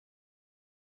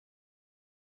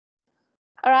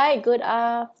All right, good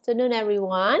afternoon,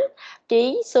 everyone.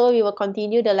 Okay, so we will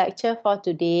continue the lecture for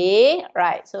today.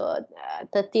 Right, so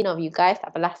 13 of you guys,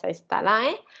 tak apalah, saya start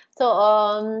lah So,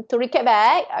 to recap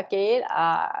back, okay,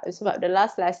 sebab the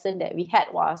last lesson that we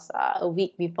had was a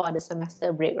week before the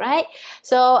semester break, right?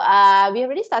 So, we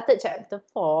already started chapter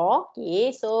 4.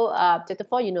 Okay, so chapter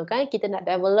 4, you know kan, kita nak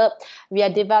we are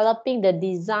developing the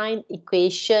design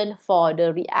equation for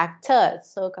the reactor.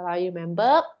 So, kalau you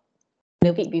remember,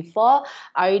 the week before,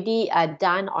 I already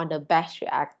done on the batch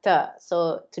reactor.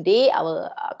 So today I will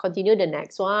continue the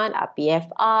next one,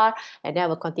 PFR, and then I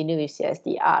will continue with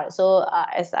CSDR. So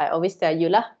as I always tell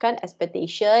you lah, kan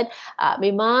expectation,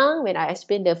 memang when I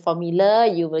explain the formula,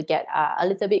 you will get a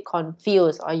little bit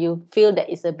confused or you feel that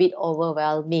it's a bit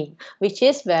overwhelming, which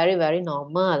is very, very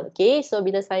normal. Okay, so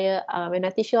bila saya, when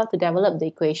I teach you how to develop the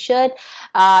equation,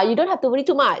 you don't have to worry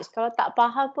too much. Kalau tak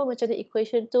faham pun macam the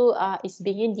equation tu is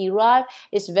being derived,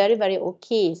 it's very, very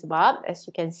okay. Sebab as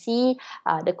you can see,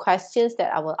 the questions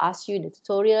that I will ask you in the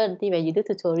tutorial, nanti when you do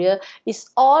tutorial,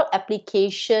 is all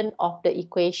application of the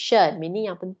equation. Meaning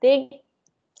yang penting,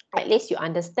 at least you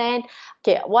understand,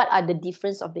 okay, what are the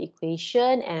difference of the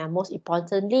equation, and most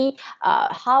importantly,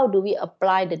 how do we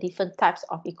apply the different types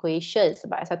of equations.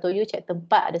 Sebab as I told you, chapter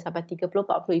 4 ada sampai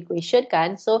 30-40 equation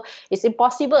kan, so it's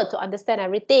impossible to understand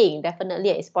everything.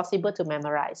 Definitely it's possible to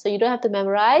memorize, so you don't have to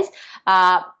memorize.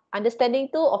 Understanding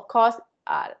tu, of course,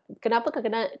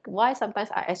 why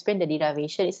sometimes I explain the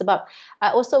derivation is sebab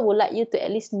I also would like you to at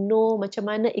least know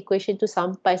macam mana equation tu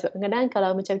sampai. Sebab kadang-kadang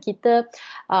kalau macam kita,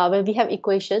 when we have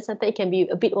equations, sometimes it can be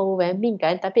a bit overwhelming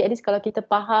kan, tapi at least kalau kita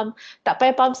faham, tak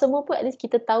payah faham semua pun, at least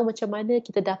kita tahu macam mana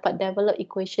kita dapat develop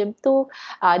equation tu,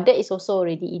 that is also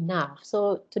already enough.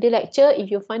 So today lecture, if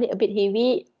you find it a bit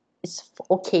heavy, it's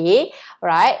okay,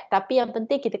 right? Tapi yang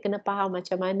penting kita kena faham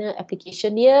macam mana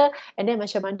application dia, and then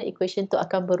macam mana equation tu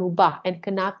akan berubah and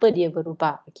kenapa dia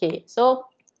berubah. Okay, so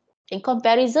in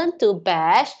comparison to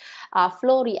batch,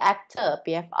 flow reactor,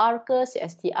 PFR ke,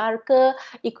 CSTR ke,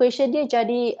 equation dia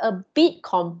jadi a bit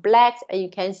complex, and you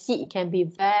can see it can be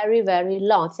very, very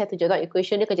long. Saya tunjuk tahu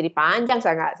equation dia akan jadi panjang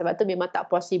sangat, sebab tu memang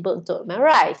tak possible untuk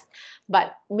memorize.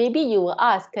 But maybe you will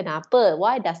ask, kenapa?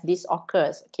 Why does this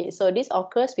occurs? Okay, so this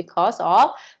occurs because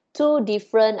of two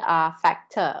different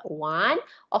factor. One,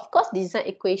 of course, design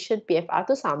equation PFR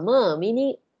tu sama,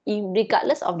 meaning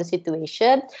regardless of the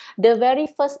situation, the very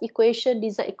first equation,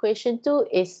 design equation tu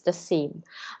is the same.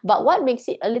 But what makes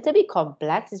it a little bit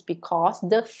complex is because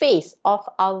the phase of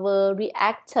our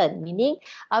reactant, meaning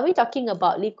are we talking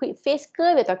about liquid phase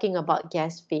ke, we're talking about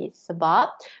gas phase? Sebab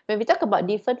when we talk about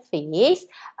different phase,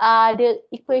 the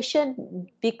equation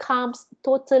becomes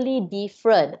totally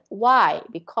different. Why?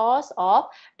 Because of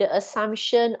the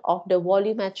assumption of the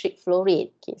volumetric flow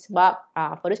rate. Okay, sebab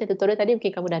for this tutorial tadi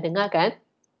mungkin kamu dah dengar kan,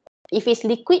 if it's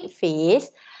liquid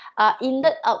phase,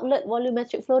 inlet-outlet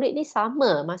volumetric flow rate ni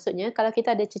sama. Maksudnya kalau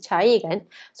kita ada cecair kan,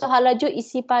 so laju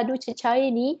isi padu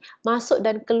cecair ni masuk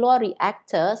dan keluar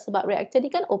reactor, sebab reactor ni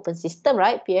kan open system,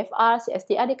 right? PFR,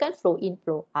 CSTR dia kan flow in,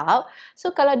 flow out. So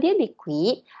kalau dia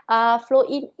liquid, flow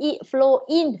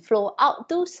in, flow out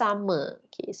tu sama.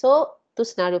 Okay, so tu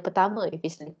senario pertama if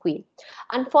it's liquid.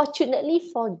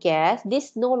 Unfortunately for gas,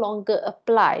 this no longer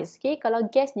applies. Okay, kalau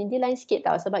gas ni dia lain sikit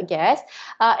tau, sebab gas,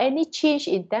 any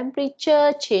change in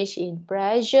temperature, change in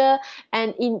pressure,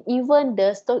 and in even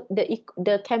the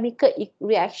chemical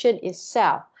reaction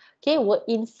itself, okay, will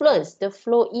influence the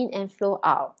flow in and flow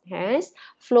out. Hence,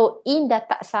 flow in dah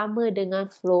tak sama dengan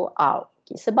flow out.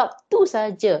 Okay, sebab tu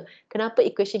saja kenapa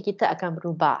equation kita akan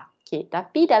berubah. Okay,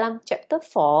 tapi dalam chapter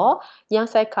 4 yang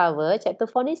saya cover, chapter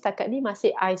 4 ni setakat ni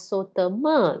masih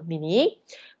isothermal, meaning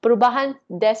perubahan,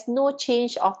 there's no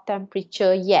change of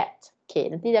temperature yet.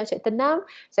 Okay, nanti dalam chapter 6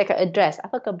 saya akan address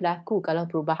apa akan berlaku kalau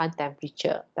perubahan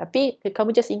temperature. Tapi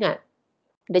kamu just ingat,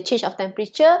 the change of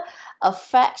temperature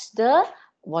affects the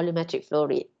volumetric flow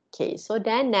rate. Okay, so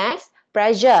then next,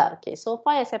 pressure. Okay, so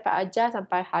far yang saya ajar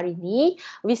sampai hari ni,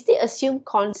 we still assume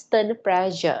constant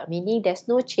pressure, meaning there's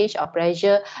no change of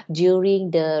pressure during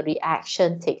the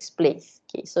reaction takes place.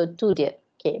 Okay, so tu dia.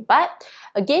 Okay, but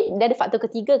again, ada faktor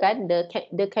ketiga kan,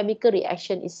 the chemical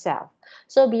reaction itself.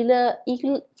 So bila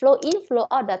flow in, flow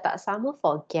out dah tak sama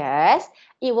for gas,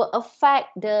 it will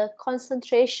affect the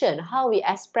concentration, how we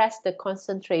express the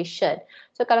concentration.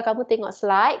 So kalau kamu tengok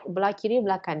slide, belah kiri,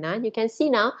 belah kanan, you can see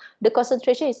now the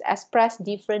concentration is expressed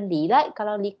differently. Like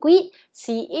kalau liquid,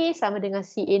 Ca sama dengan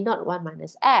Ca0 1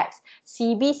 minus X.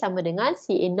 Cb sama dengan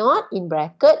Ca0 in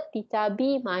bracket theta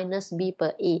B minus B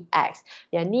per Ax.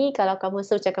 Yang ni kalau kamu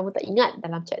macam kamu tak ingat,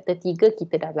 dalam chapter 3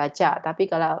 kita dah belajar. Tapi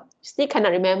kalau still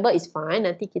cannot remember, it's fine.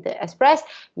 Nanti kita express,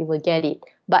 you will get it.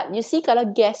 But you see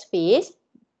kalau gas phase,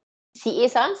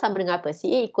 CA sama dengan apa?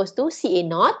 CA equals to CA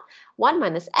naught 1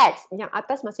 minus X. Yang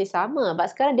atas masih sama.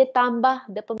 But sekarang dia tambah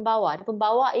depan bawah. Depan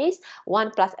bawah is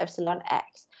 1 plus epsilon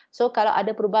X. So kalau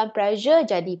ada perubahan pressure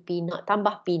jadi P naught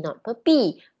tambah P naught per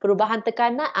P. Perubahan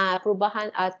tekanan,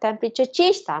 perubahan temperature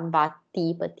change tambah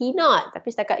T per T naught.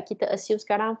 Tapi setakat kita assume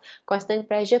sekarang constant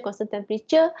pressure, constant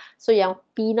temperature. So yang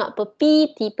P naught per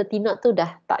P, T per T naught tu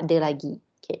dah tak ada lagi.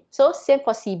 Okay. So same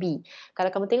for CB.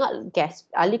 Kalau kamu tengok gas,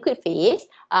 liquid phase,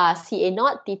 CA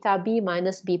naught theta B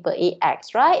minus B per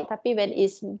AX, right? Tapi when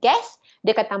it's gas,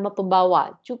 dia akan tambah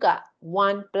pembawa juga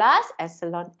 1 plus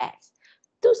epsilon X.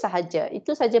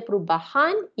 Itu sahaja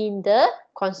perubahan in the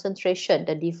concentration,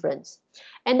 the difference.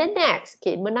 And then next,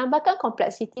 okay, menambahkan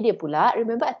complexity dia pula,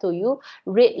 remember I told you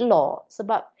rate law.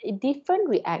 Sebab different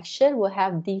reaction will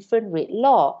have different rate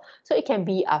law. So it can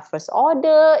be first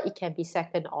order, it can be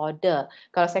second order.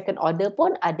 Kalau second order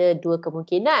pun ada dua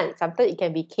kemungkinan. Sometimes it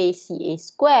can be KCA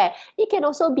square. It can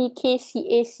also be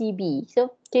KCACB.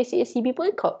 So KCACB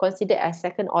pun considered as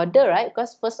second order, right?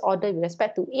 Because first order with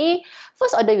respect to A,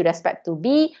 first order with respect to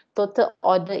B, total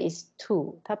order is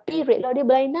 2. Tapi rate law dia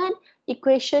berlainan,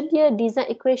 equation dia,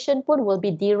 design equation pun will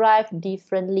be derived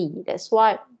differently. That's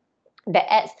why that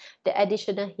adds the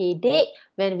additional headache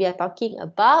when we are talking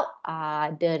about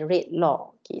the rate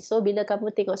law. Okay, so bila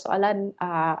kamu tengok soalan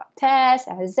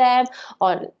test, exam,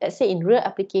 or let's say in real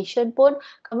application pun,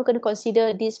 kamu kena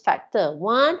consider this factor.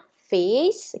 One,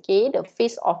 phase, okay, the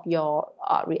phase of your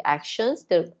reactions,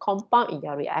 the compound in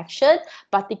your reaction,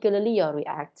 particularly your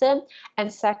reactant. And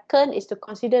second is to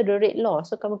consider the rate law.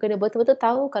 So kamu kena betul-betul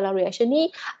tahu kalau reaction ni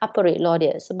apa rate law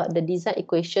dia, sebab the design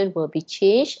equation will be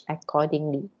changed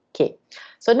accordingly. Okay,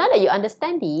 so now that you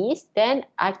understand this, then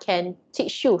I can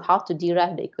teach you how to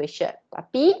derive the equation.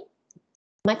 Tapi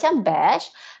macam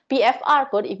batch, PFR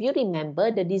pun, if you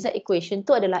remember, the design equation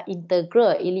tu adalah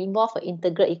integral. It involve an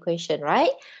integral equation,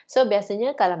 right? So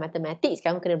biasanya kalau mathematics,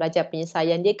 kamu kena belajar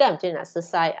penyelesaian dia kan, macam nak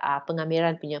selesai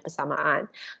pengamiran punya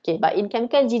persamaan. Okay, but in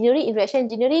chemical engineering, in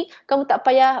reaction engineering, kamu tak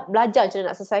payah belajar macam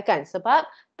nak selesaikan sebab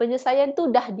penyelesaian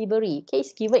tu dah diberi. Okay,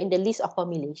 it's given in the list of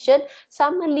formulation.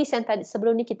 Sama list yang tadi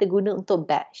sebelum ni kita guna untuk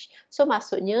batch. So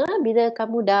maksudnya bila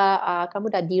kamu dah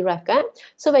derive kan,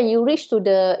 so when you reach to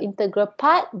the integral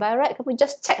part, by right kamu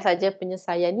just check saja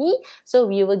penyelesaian ni, so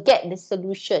we will get the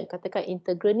solution. Katakan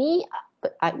integral ni,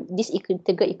 this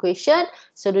integral equation,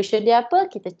 solution dia apa?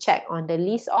 Kita check on the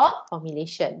list of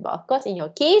formulation. But of course in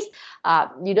your case,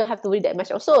 you don't have to worry that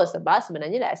much also sebab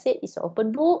sebenarnya like I said, it's an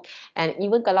open book, and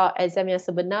even kalau exam yang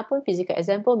sebenar pun, physical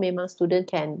exam pun memang student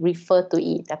can refer to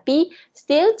it. Tapi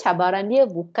still cabaran dia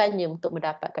bukannya untuk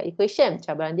mendapatkan equation,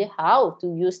 cabaran dia how to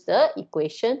use the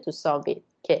equation to solve it.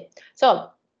 Okay, so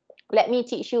let me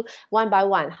teach you one by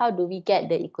one. How do we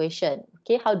get the equation?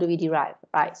 Okay, how do we derive?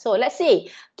 Right. So let's say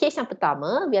case yang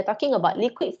pertama, we are talking about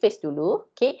liquid phase dulu.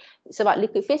 Okay, sebab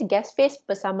liquid phase, gas phase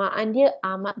persamaan dia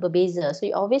amat berbeza. So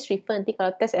you always refer nanti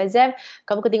kalau test exam,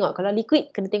 kamu kena tengok kalau liquid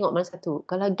kena tengok mana satu,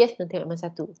 kalau gas kena tengok mana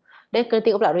satu. Dan kena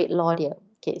tengok pula rate law dia.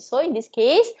 Okay, so in this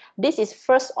case, this is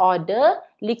first order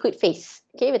liquid phase.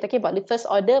 Okay, we're talking about the first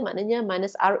order, maknanya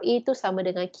minus RA tu sama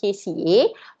dengan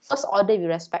KCA. First order with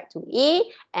respect to A,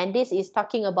 and this is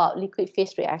talking about liquid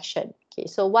phase reaction. Okay,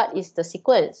 so what is the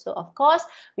sequence? So of course,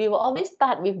 we will always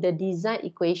start with the design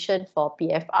equation for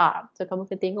PFR. So kamu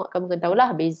kena tengok, kamu kena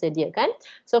tahulah beza dia kan.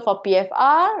 So for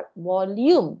PFR,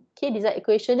 volume. Okay, design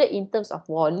equation dia in terms of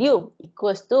volume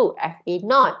equals to FA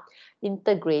naught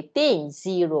integrating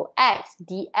 0x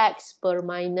dx per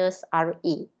minus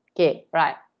RA. Okay,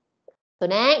 right. So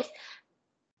next,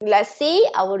 let's see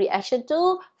our reaction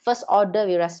to first order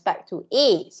with respect to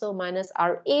A. So minus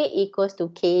RA equals to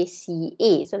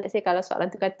KCA. So let's say kalau soalan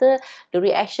tu kata the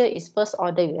reaction is first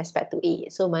order with respect to A.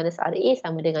 So minus RA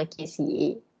sama dengan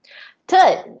KCA.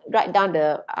 Third, write down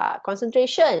the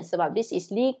concentration sebab this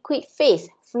is liquid phase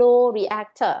flow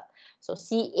reactor. So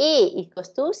CA equals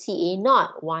to CA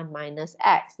naught 1 minus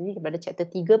X. Jadi pada chapter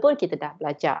 3 pun kita dah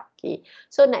belajar. Okay.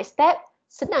 So next step,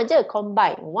 senang je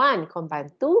combine 1, combine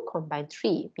 2, combine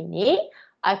 3. Meaning,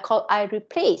 I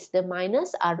replace the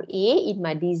minus RA in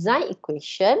my design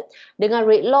equation dengan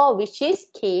rate law which is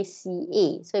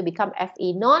KCA. So it become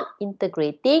FA naught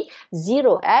integrating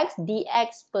 0x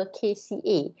dx per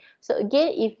KCA. So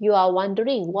again, if you are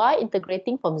wondering why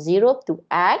integrating from 0 to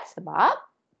x, sebab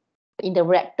in the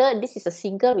reactor, this is a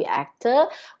single reactor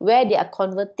where they are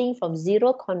converting from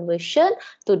zero conversion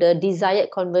to the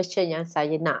desired conversion yang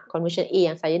saya nak. Conversion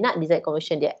A yang saya nak, desired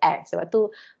conversion dia X. Sebab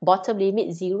tu bottom limit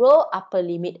 0, upper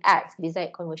limit X. Desired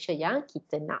conversion yang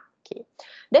kita nak. Okay.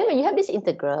 Then when you have this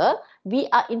integral, we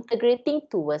are integrating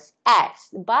towards X.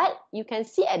 But you can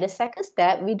see at the second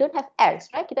step, we don't have X,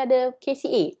 right? Kita ada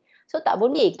KCA. So tak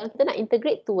boleh. Kalau kita nak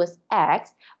integrate towards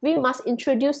X, we must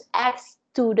introduce X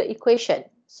to the equation.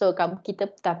 So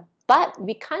kita but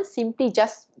we can't simply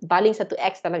just baling satu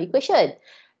X dalam equation.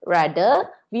 Rather,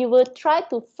 we will try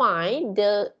to find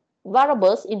the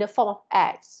variables in the form of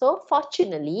X. So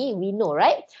fortunately, we know,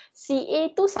 right? CA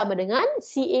tu sama dengan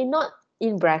CA naught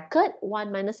in bracket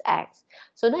 1 minus X.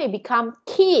 So now it become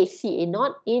K CA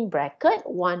naught in bracket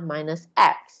 1 minus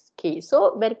X. Okay,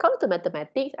 so when it comes to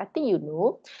mathematics, I think you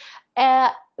know,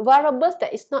 variables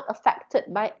that is not affected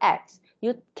by X,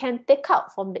 you can take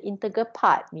out from the integral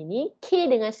part, meaning K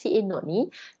dengan CA naught ni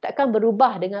takkan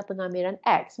berubah dengan pengambilan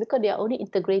X because they are only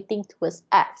integrating towards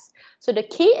X. So the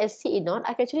K and CA naught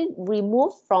I can actually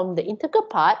remove from the integral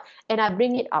part and I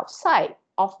bring it outside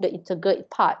of the integral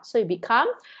part. So it become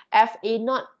FA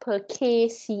naught per K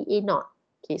CA naught.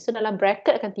 Okay, so dalam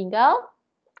bracket akan tinggal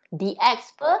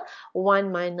dx per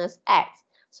 1 minus X.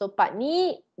 So part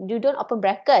ni, you don't open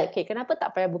bracket. Okay, kenapa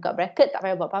tak payah buka bracket, tak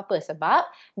payah buat apa-apa? Sebab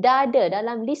dah ada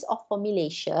dalam list of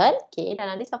formulation. Okay,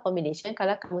 dalam list of formulation,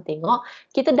 kalau kamu tengok,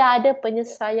 kita dah ada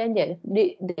penyelesaian dia.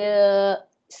 The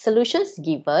solutions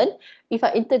given, if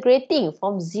I'm integrating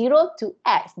from 0 to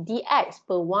x, dx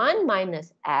per 1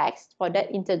 minus x, for that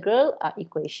integral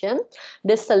equation,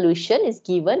 the solution is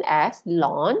given as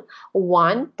ln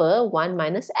 1 per 1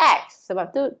 minus x.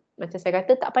 Sebab tu, macam saya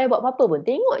kata, tak payah buat apa-apa pun.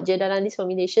 Tengok je dalam this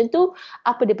formulation tu,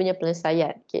 apa dia punya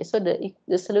penyelesaian. Okay, so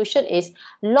the solution is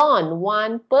ln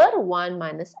 1 per 1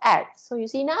 minus x. So you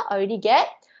see now, I already get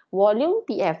volume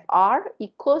PFR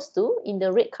equals to, in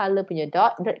the red color punya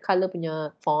dot, red color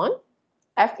punya font,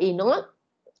 FA naught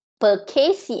per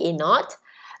KCA naught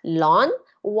ln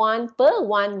 1 per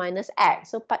 1 minus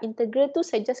x. So part integral tu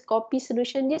saya just copy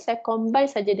solution dia, saya combine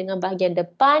saja dengan bahagian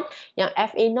depan yang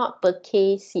FA naught per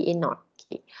KCA naught.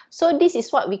 Okay. So this is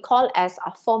what we call as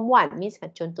a form 1. Means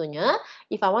contohnya,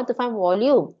 if I want to find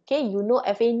volume, okay, you know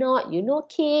FA naught, you know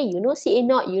K, you know CA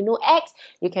naught, you know X,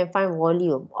 you can find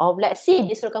volume. Or let's say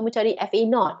dia suruh kamu cari FA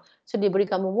naught. So dia beri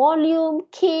kamu volume,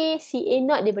 K, CA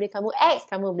naught, dia beri kamu X,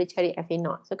 kamu boleh cari FA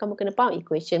naught. So kamu kena faham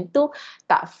equation tu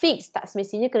tak fix, tak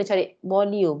semestinya kena cari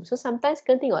volume. So sometimes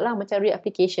kena tengoklah macam real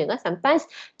application kan. Sometimes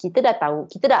kita dah tahu,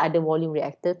 kita dah ada volume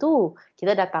reactor tu.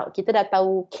 Kita dah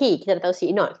tahu K, kita dah tahu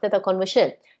CA naught, kita tahu conversion.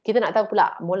 Kita nak tahu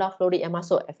pula molar flow rate yang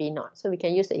masuk FA naught. So we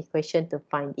can use the equation to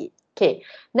find it. Okay.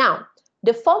 Now,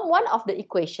 the form 1 of the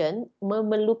equation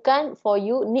memerlukan for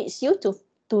you, needs you to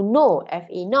know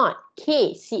FA naught,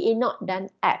 K, CA naught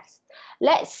dan X.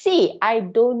 Let's say I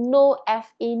don't know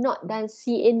FA naught dan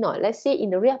CA naught. Let's say in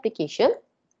the real application,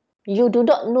 you do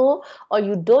not know or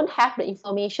you don't have the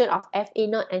information of FA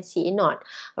naught and CA naught.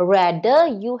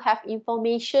 Rather, you have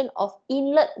information of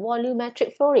inlet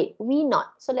volumetric flow rate, V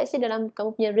naught. So let's say dalam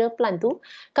kamu punya real plant tu,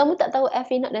 kamu tak tahu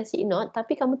FA naught dan CA naught,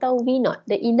 tapi kamu tahu V naught,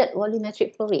 the inlet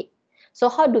volumetric flow rate. So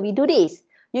how do we do this?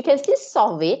 You can still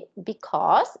solve it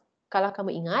because kalau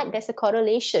kamu ingat, there's a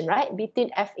correlation, right,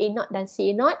 between FA naught dan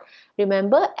CA naught.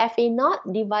 Remember, FA naught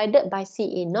divided by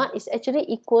CA naught is actually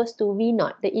equals to V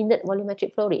naught, the inlet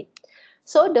volumetric flow rate.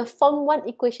 So the form 1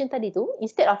 equation tadi tu,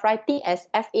 instead of writing as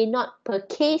FA naught per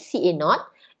K CA naught,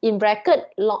 in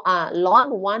bracket ln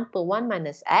 1 per 1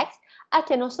 minus X, I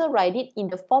can also write it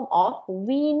in the form of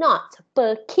V naught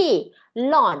per K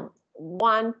ln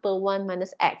 1 per 1 minus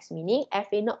X, meaning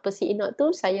FA naught per CA naught tu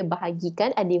saya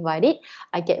bahagikan, I divide it,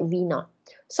 I get V naught.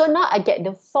 So now I get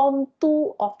the form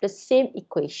 2 of the same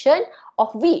equation,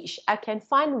 of which I can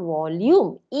find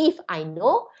volume if I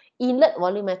know inlet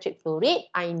volumetric flow rate,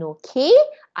 I know K,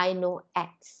 I know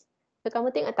X. So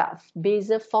kamu tengok tak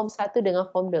beza form 1 dengan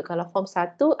form 2. Kalau form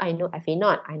 1, I know FA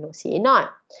naught, I know CA naught,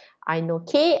 I know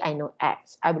K, I know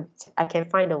X. I can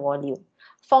find the volume.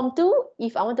 Form 2,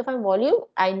 if I want to find volume,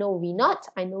 I know V naught,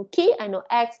 I know K, I know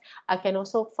X, I can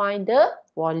also find the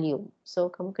volume.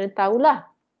 So, kamu kena tahulah.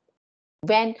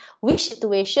 Which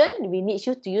situation we need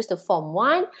you to use the form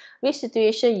 1, which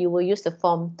situation you will use the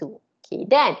form 2. Okay,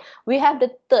 then we have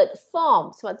the third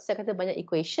form. Sebab saya kata banyak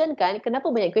equation kan.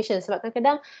 Kenapa banyak equation? Sebab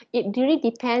kadang-kadang it really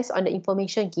depends on the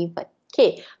information given.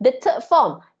 Okay, the third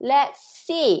form. Let's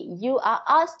say you are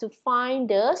asked to find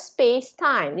the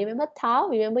space-time. Remember tau?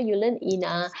 Remember you learn in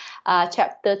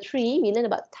chapter 3, we learn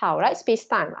about tau, right?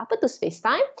 Space-time. Apa tu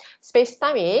space-time?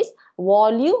 Space-time is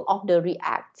volume of the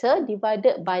reactor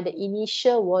divided by the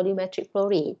initial volumetric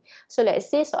flow rate. So let's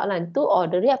say soalan tu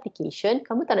or the reapplication,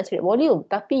 kamu tak nak cari volume,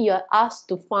 tapi you are asked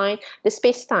to find the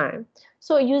space-time.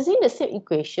 So using the same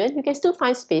equation, you can still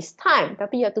find space-time,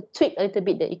 tapi you have to tweak a little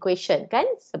bit the equation, kan?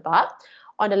 Sebab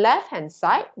on the left-hand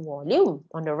side, volume.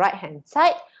 On the right-hand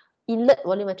side, inlet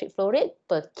volumetric flow rate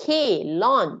per K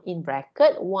ln in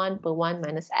bracket 1 per 1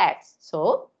 minus X.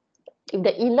 So if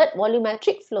the inlet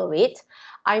volumetric flow rate,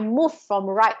 I move from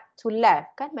right to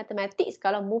left. Kan mathematics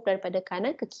kalau move daripada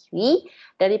kanan ke kiri,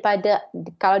 daripada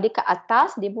kalau dia ke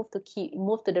atas, dia move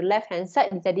to the left hand side,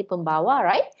 dia jadi pembawa,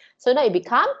 right? So now it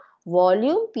become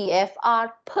volume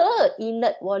PFR per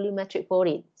inlet volumetric flow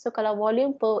rate. So kalau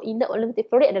volume per inlet volumetric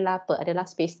flow rate adalah apa? Adalah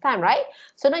space time, right?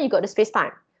 So now you got the space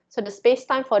time. So the space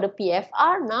time for the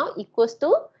PFR now equals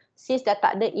to, since dah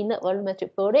tak ada inlet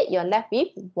volumetric flow rate, you're left with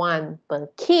 1 per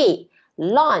K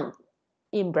ln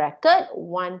in bracket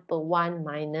 1 per 1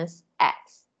 minus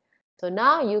X. So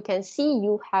now you can see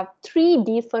you have 3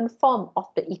 different forms of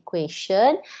the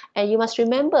equation, and you must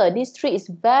remember this 3 is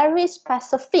very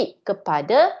specific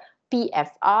kepada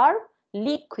PFR,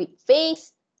 liquid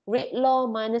phase, rate law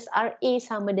minus RA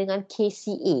sama dengan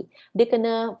KCA. Dia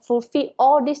kena fulfill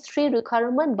all these 3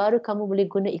 requirement baru kamu boleh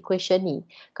guna equation ni.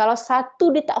 Kalau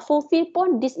satu dia tak fulfill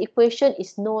pun, this equation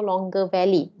is no longer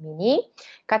valid. Meaning,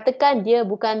 katakan dia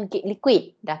bukan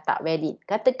liquid, dah tak valid.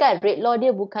 Katakan rate law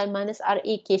dia bukan minus RA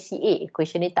KCA,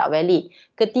 equation ni tak valid.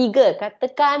 Ketiga,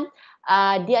 katakan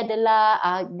dia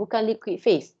adalah bukan liquid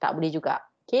phase, tak boleh juga.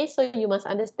 Okay, so you must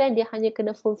understand dia hanya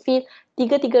kena fulfill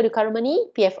tiga requirement ni,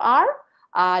 PFR,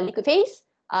 liquid phase,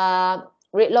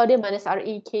 rate law dia minus RA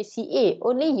KCA.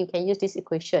 Only you can use this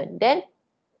equation. Then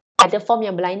ada form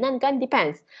yang berlainan kan,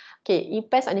 depends. Okay, it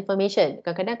depends on information.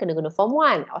 Kadang-kadang kena guna form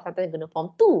 1, or sometimes guna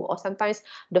form 2, or sometimes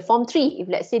the form 3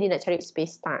 if let's say dia nak cari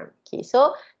space time. Okay,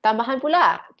 so tambahan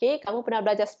pula. Okay, kamu pernah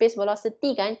belajar space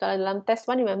velocity kan? Kalau dalam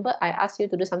test 1, remember I asked you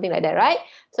to do something like that, right?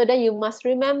 So then you must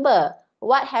remember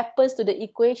what happens to the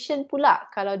equation pula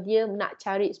kalau dia nak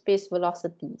cari space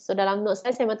velocity. So dalam notes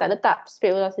saya memang tak letak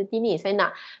space velocity ni. Saya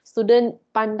nak student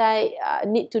pandai,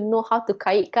 need to know how to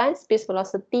kaitkan space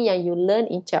velocity yang you learn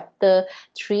in chapter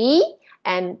 3.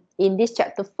 And in this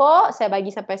chapter 4, saya bagi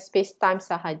sampai space time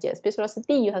sahaja. Space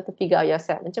velocity you have to figure out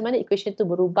yourself. Macam mana equation tu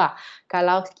berubah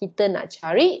kalau kita nak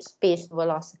cari space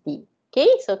velocity. Okay,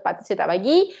 so part tu saya tak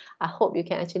bagi. I hope you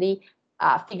can actually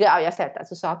figure out yourself. Tak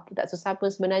susah pun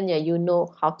sebenarnya. You know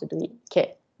how to do it.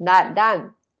 Okay,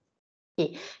 done.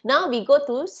 Okay, now we go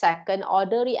to second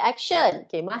order reaction.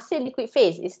 Okay, masih liquid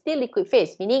phase. It's still liquid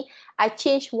phase. Meaning, I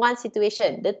change one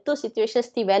situation. The two situations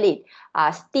still valid.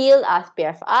 Still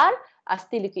PFR,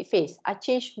 still liquid phase. I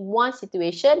change one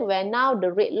situation where now the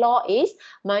rate law is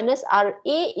minus RA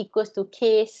equals to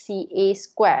KCA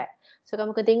square. So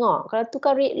kamu kena tengok, kalau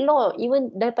tukar rate law,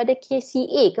 even daripada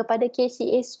KCA kepada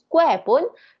KCA square pun,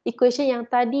 equation yang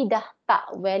tadi dah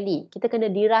tak valid. Kita kena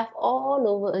derive all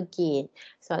over again.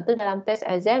 Sebab tu dalam test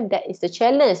exam, that is the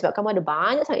challenge. Sebab kamu ada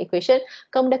banyak sangat equation,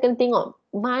 kamu dah kena tengok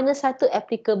mana satu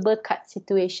applicable kat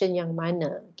situation yang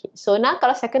mana. Okay. So now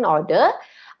kalau second order,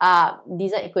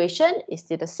 design equation is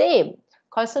still the same.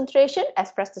 Concentration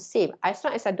expressed the same. As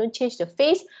long as I don't change the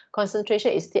phase,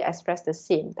 concentration is still expressed the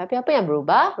same. Tapi apa yang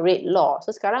berubah? Rate law.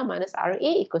 So sekarang minus RA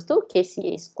equals to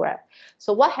KCA square.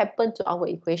 So what happened to our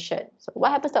equation? So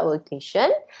what happens to our equation?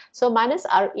 So minus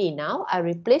RA now, I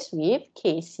replace with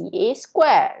KCA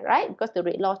square, right? Because the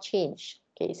rate law changed.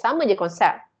 Okay, sama je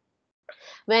konsep.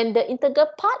 When the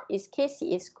integral part is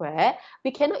KCA square,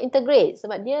 we cannot integrate.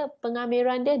 Sebab dia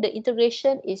pengamiran dia, the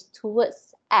integration is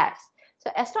towards X. So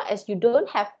as long as you don't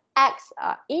have X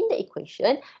in the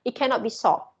equation, it cannot be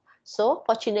solved. So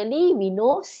fortunately, we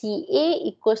know CA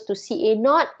equals to CA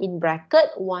naught in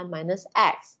bracket 1 minus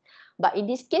X. But in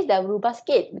this case, dah berubah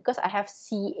sikit because I have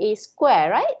CA square,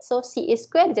 right? So CA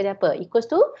square dia jadi apa? Equals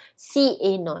to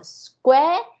CA naught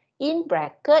square in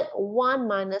bracket 1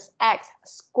 minus X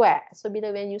square. So bila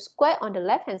when you square on the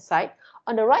left hand side,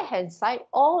 on the right hand side,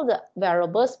 all the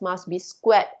variables must be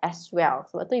squared as well.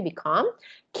 So itu become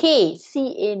K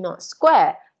CA naught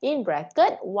square in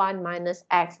bracket 1 minus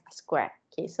X square.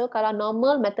 Okay, so kalau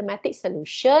normal mathematics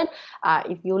solution,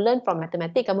 if you learn from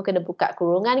mathematics, kamu kena buka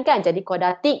kurungan kan, jadi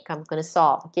kuadratik, kamu kena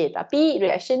solve. Okay, tapi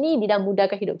reaction ni dia dah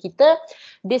mudahkan hidup kita.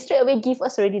 They straight away give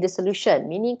us already the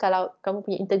solution. Meaning kalau kamu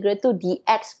punya integral tu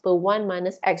dx per 1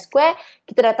 minus x square,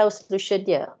 kita dah tahu solution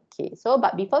dia. Okay, so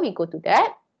but before we go to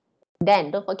that,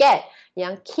 then don't forget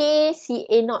yang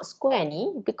KCA naught square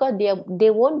ni, because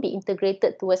they won't be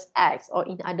integrated towards X, or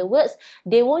in other words,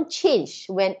 they won't change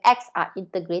when X are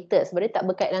integrated. Sebab dia tak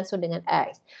berkait langsung dengan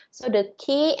X. So the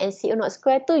K and CA naught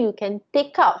square tu you can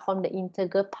take out from the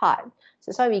integral part.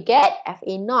 So that's why we get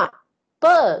FA naught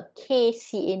per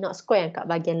KCA naught square yang kat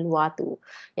bahagian luar tu.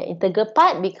 Yang integral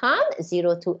part become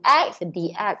 0 to X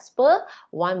dx per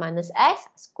 1 minus X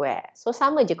square. So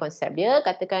sama je konsep dia.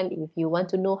 Katakan if you want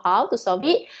to know how to solve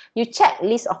it, you check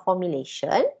list of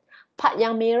formulation. part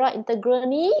yang merah integral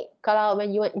ni, kalau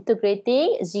when you are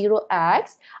integrating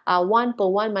 0x, 1 per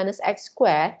 1 minus x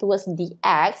square towards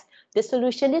dx, the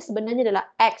solution dia sebenarnya adalah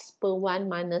x per 1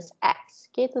 minus x.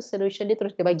 Okay, tu solution dia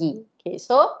terus dia bagi. Okay,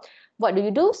 so what do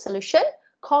you do? Solution,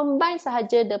 combine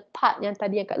sahaja the part yang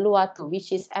tadi yang kat luar tu,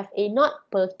 which is FA0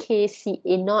 per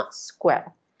KCA0 square.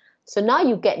 So now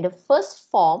you get the first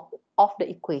form of the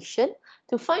equation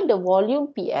to find the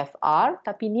volume PFR,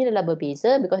 tapi ni adalah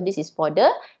berbeza because this is for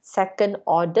the second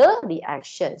order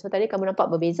reaction. So tadi kamu nampak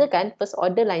berbeza kan? First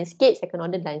order lain sikit, second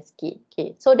order lain sikit.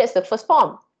 Okay, so that's the first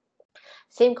form.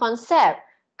 Same concept.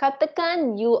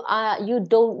 Katakan you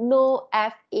don't know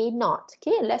FA0.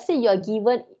 Okay, let's say you are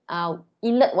given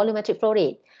inlet volumetric flow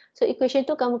rate. So equation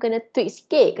tu kamu kena tweak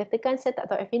sikit. Katakan saya tak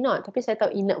tahu FA0 tapi saya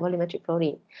tahu inlet volumetric flow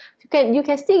rate. You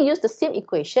can still use the same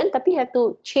equation tapi you have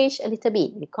to change a little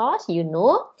bit because you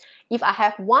know if I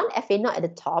have one FA0 at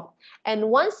the top and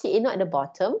one CA0 at the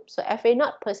bottom, so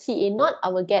FA0 per CA0 I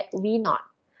will get V0.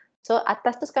 So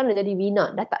atas tu sekarang dah jadi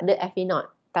V0, dah tak ada FA0.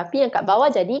 Tapi yang kat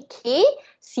bawah jadi K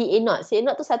CA0.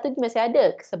 CA0 tu satu je masih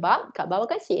ada sebab kat bawah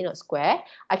kan CA0 square.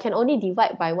 I can only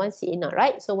divide by 1 CA0,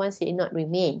 right? So 1 CA0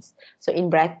 remains. So in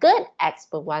bracket,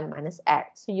 X per 1 minus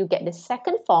X. So you get the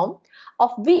second form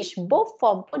of which both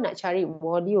form pun nak cari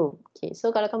volume. Okay,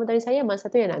 so kalau kamu tanya saya, mana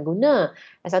satu yang nak guna?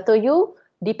 Yang satu you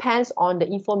depends on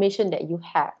the information that you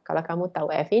have. Kalau kamu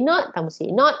tahu FA0, tahu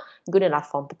CA0, gunalah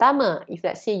form pertama. If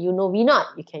let's say you know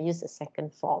V0, you can use the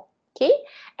second form. Okay,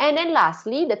 and then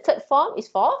lastly, the third form is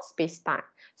for space-time.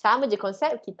 Sama je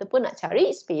konsep, kita pun nak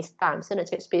cari space-time. So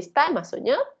nak cari space-time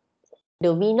maksudnya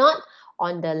the V0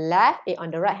 on the left,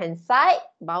 on the right hand side,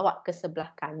 bawa ke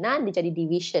sebelah kanan, dia jadi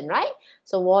division, right?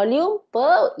 So volume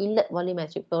per inlet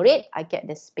volumetric flow rate, I get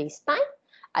the space-time.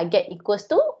 I get equals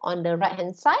to, on the right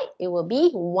hand side, it will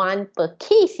be 1 per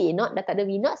K CA0, dah tak ada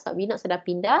V0, so V0 sudah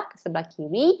pindah ke sebelah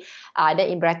kiri.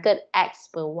 Then in bracket, X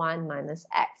per 1 minus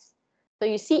X. So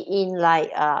you see in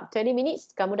like 20 minutes,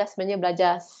 kamu dah sebenarnya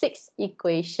belajar 6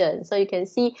 equations. So you can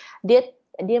see dia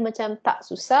macam tak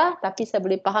susah tapi saya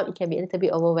boleh faham it can be a little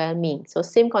bit overwhelming. So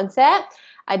same concept.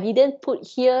 I didn't put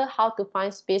here how to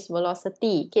find space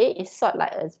velocity. Okay, it's sort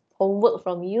like a homework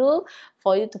from you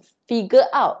for you to figure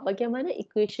out bagaimana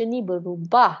equation ni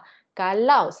berubah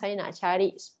kalau saya nak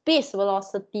cari space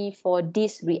velocity for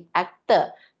this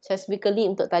reactor. Specifically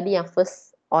untuk tadi yang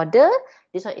first order,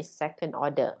 this one is second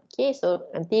order. Okay, so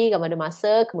nanti kamu ada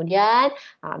masa kemudian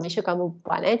make sure kamu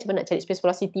buat cuba nak cari space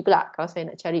velocity pula kalau saya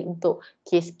nak cari untuk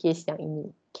case-case yang ini.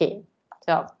 Okay,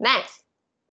 so next.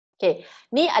 Okay,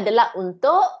 ni adalah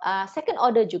untuk second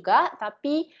order juga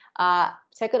tapi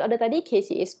second order tadi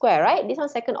KCA square, right? This one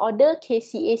second order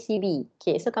KCA CB.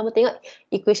 Okay, so kamu tengok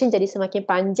equation jadi semakin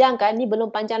panjang kan? Ni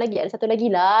belum panjang lagi, ada satu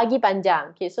lagi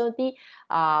panjang. Okay, so nanti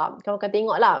kamu akan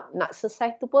tengok lah, nak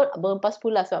selesai tu pun berempas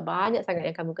pula sebab banyak sangat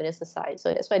yang kamu kena selesai.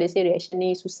 So that's why they say reaction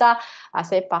ni susah.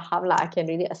 Saya faham lah, I can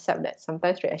really accept that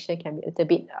sometimes reaction can be a little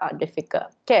bit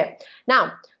difficult. Okay,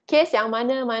 now case yang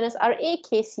mana minus RA,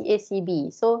 KCA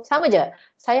CB. So sama je,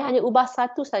 saya hanya ubah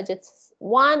satu saja,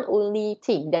 one only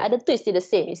thing. The other two is still the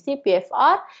same. It's still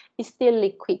PFR, it's still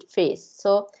liquid phase.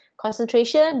 So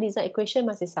concentration, design equation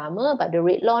masih sama, but the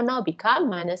rate law now become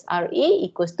minus RA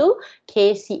equals to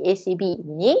KCACB.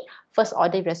 Meaning, first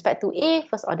order with respect to A,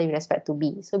 first order with respect to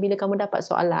B. So, bila kamu dapat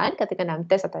soalan, katakan dalam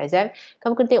test atau exam,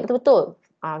 kamu kena tengok betul-betul.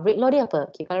 Rate law dia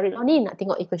apa? Okay, kalau rate law ni, nak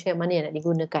tengok equation yang mana yang nak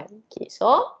digunakan. Okay,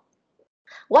 so,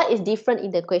 what is different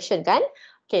in the equation kan?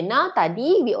 Okay, now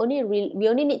tadi we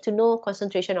only need to know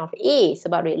concentration of A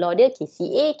sebab rate law dia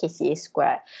KCA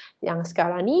square. Yang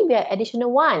sekarang ni we have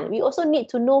additional one. We also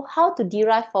need to know how to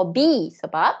derive for B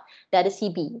sebab dah ada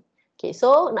CB. Okay,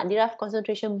 so nak derive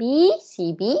concentration B,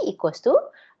 CB equals to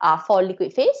for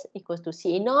liquid phase equals to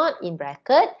CA0 in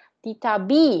bracket theta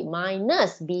B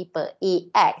minus B per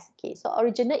AX. Okay, so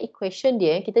original equation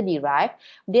dia kita derive,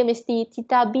 dia mesti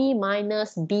theta B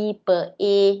minus B per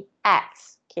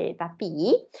AX. Okay,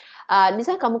 tapi di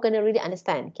sana kamu kena really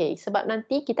understand. Okay, sebab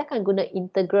nanti kita akan guna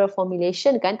integral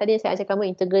formulation kan. Tadi saya ajar kamu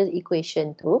integral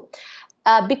equation tu.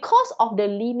 Because of the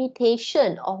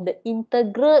limitation of the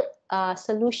integral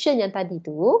solution yang tadi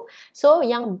tu, so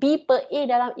yang B per A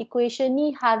dalam equation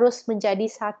ni harus menjadi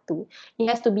satu.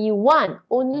 It has to be one.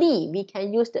 Only we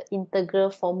can use the integral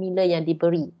formula yang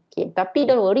diberi. Okay, tapi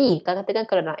don't worry, katakan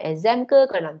kalau dalam exam ke,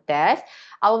 kalau dalam test,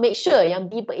 I will make sure yang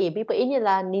B per A ni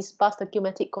adalah nisbah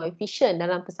stoichiometric coefficient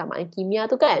dalam persamaan kimia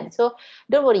tu kan. So,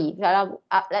 don't worry, kalau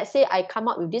let's say I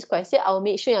come up with this question, I will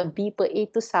make sure yang B per A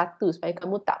tu satu supaya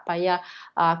kamu tak payah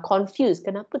confused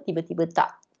kenapa tiba-tiba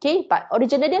tak. Okay, but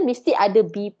original dia mesti ada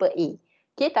B per A.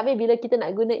 Okay, tapi bila kita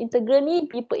nak guna integral ni,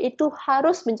 B/A itu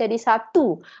harus menjadi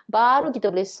 1. Baru kita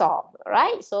boleh solve.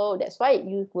 Alright, so that's why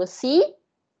you will see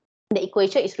the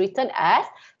equation is written as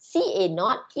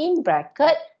CA0 in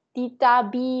bracket theta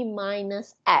B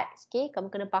minus X. Okay, kamu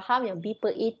kena faham yang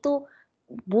B/A itu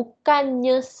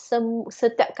bukannya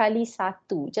setiap kali 1.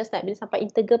 Just like bila sampai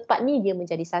integral part ni dia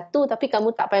menjadi 1, tapi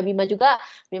kamu tak payah bimbang juga.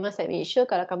 Memang saya make sure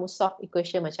kalau kamu solve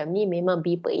equation macam ni, memang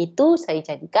B/A itu saya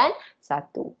jadikan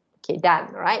 1. Okay, done.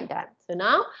 Right, done. So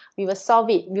now we will solve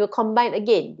it. We will combine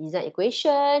again. Design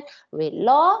equation, rate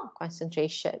law,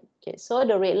 concentration. Okay, so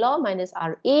the rate law minus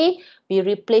RA we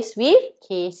replace with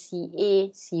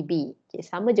KCA/CB. Okay,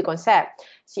 sama je konsep.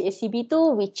 CA/CB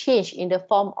tu we change in the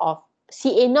form of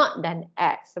CA0 dan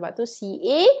X. Sebab tu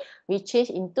CA we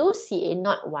change into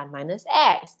CA0 1 minus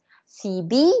X.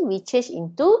 CB we change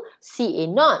into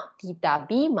CA0 theta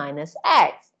B minus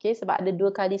X. Okay, sebab ada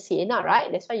 2 kali CA0, right?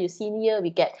 That's why you see here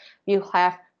we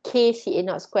have K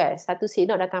CA0 square. Satu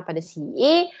CA0 datang pada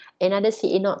CA, another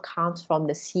CA0 comes from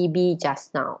the CB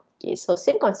just now. Okay, so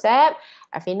same concept.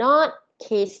 FA0,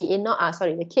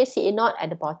 the KCA0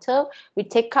 at the bottom, we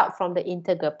take out from the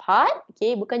integral part.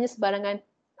 Okay, bukannya sebarangan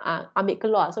ambil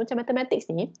keluar. So macam mathematics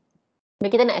ni, bila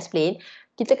kita nak explain,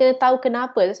 kita kena tahu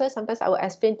kenapa. That's why sometimes I will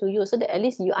explain to you so that at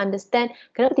least you understand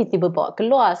kenapa tiba-tiba bawa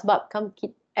keluar. Sebab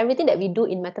everything that we do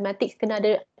in mathematics kena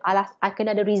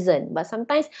ada reason. But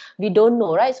sometimes we don't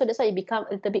know, right? So that's why you become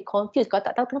a little bit confused. Kalau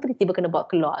tak tahu kenapa tiba-tiba kena bawa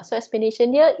keluar. So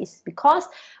explanation here is because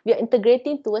we are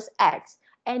integrating towards X.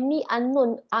 Any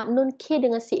unknown K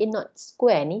dengan CA0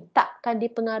 square ni takkan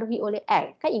dipengaruhi oleh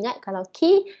X. Kan ingat kalau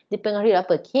K dipengaruhi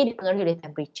apa? K dipengaruhi oleh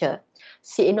temperature.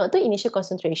 CA0 tu initial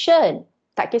concentration.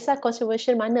 Tak kisah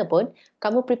concentration mana pun,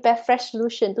 kamu prepare fresh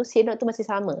solution tu, CA0 tu masih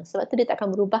sama. Sebab tu dia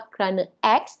takkan berubah kerana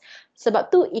X.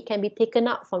 Sebab tu it can be taken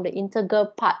out from the integral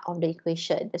part of the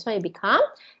equation. That's why it become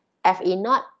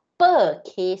FA0 per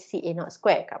KCA0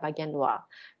 square kat bahagian luar.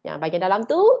 Yang bahagian dalam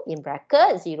tu, in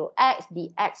bracket, 0x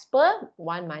dx per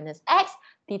 1 minus x,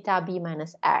 theta b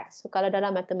minus x. So, kalau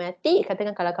dalam matematik,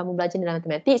 katakan kalau kamu belajar dalam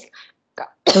matematik,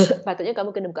 patutnya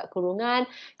kamu kena buka kurungan,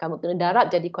 kamu kena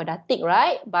darab jadi kuadratik,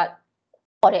 right? But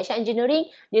for reaction engineering,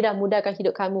 dia dah mudahkan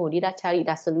hidup kamu. Dia dah cari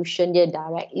solution dia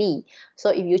directly. So,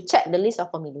 if you check the list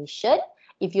of formulation,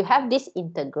 if you have this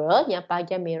integral yang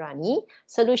bahagian merah ni,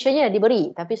 solutionnya dah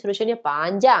diberi. Tapi solutionnya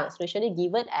panjang. Solutionnya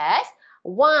given as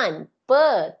 1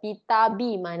 per theta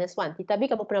b minus 1. Theta b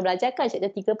kamu pernah belajar kan? Chapter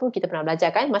 3 pun kita pernah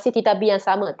belajar kan? Masih theta b yang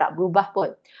sama, tak berubah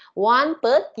pun. 1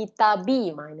 per theta b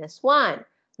minus 1.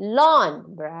 Ln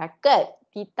bracket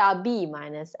theta b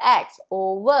minus x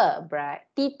over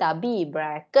theta b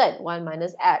bracket 1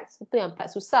 minus x. Itu yang paling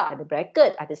susah. Ada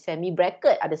bracket, ada semi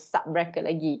bracket, ada sub bracket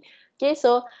lagi. Okay,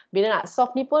 so bila nak solve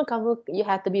ni pun you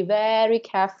have to be very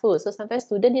careful. So sometimes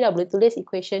student dia dah boleh tulis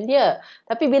equation dia.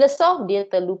 Tapi bila solve dia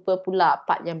terlupa pula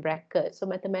part yang bracket. So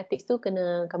mathematics tu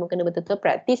kamu kena betul-betul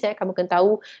practice. Kamu kena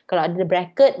tahu kalau ada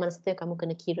bracket mana satu yang kamu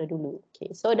kena kira dulu.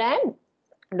 Okay, so then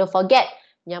don't forget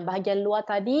yang bahagian luar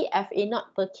tadi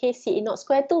FA0 per KCA0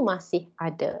 square tu masih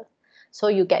ada. So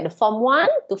you get the form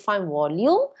 1 to find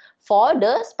volume for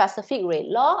the specific rate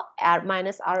law R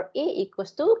minus RA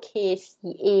equals to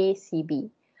KCA/CB.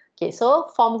 Okay,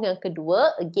 so form yang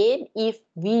kedua, again, if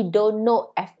we don't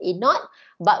know FA0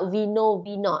 but we know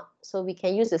V0. So we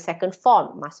can use the second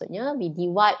form. Maksudnya we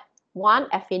divide 1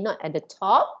 FA0 at the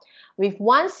top with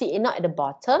 1 CA0 at the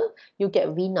bottom, you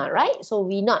get V0, right? So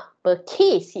V0 per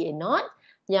KCA0.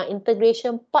 Yang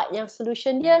integration part yang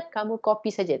solution dia kamu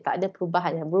copy saja, tak ada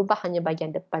perubahan. Yang berubah hanya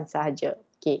bahagian depan sahaja.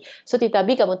 Okay, so theta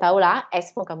b kamu tahulah,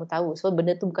 x pun kamu tahu. So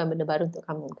benda tu bukan benda baru untuk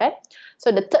kamu, kan? So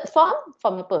the third form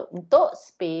apa? Untuk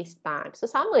space time. So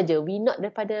sama je, V0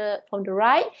 daripada from the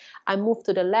right, I move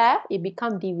to the left, it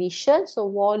become division. So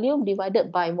volume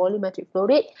divided by volumetric flow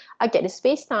rate, I get the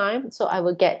space time. So I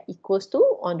will get equals to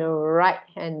on the right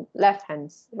hand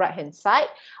side,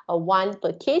 1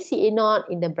 per KCA0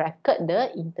 in the bracket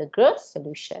the integral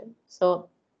solution.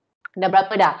 So dah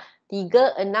berapa dah?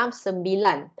 3, 6,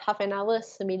 9. Half an hour,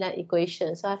 9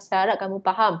 equation. So saya harap kamu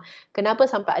faham kenapa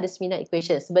sampai ada 9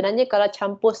 equation. Sebenarnya kalau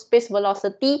campur space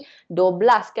velocity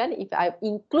 12 kan. If I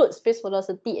include space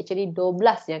velocity, actually 12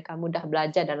 yang kamu dah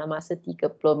belajar dalam masa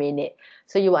 30 minit.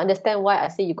 So you will understand why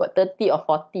I say you got 30 or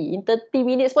 40. In 30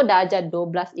 minutes pun dah ajar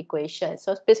 12 equation.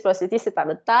 So space velocity saya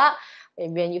tak letak.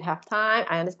 When you have time,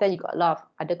 I understand you got a lot of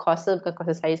other courses, bukan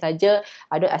courses saya saja.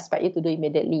 I don't expect you to do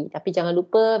immediately. Tapi jangan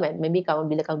lupa, maybe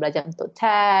bila kamu belajar untuk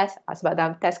test, sebab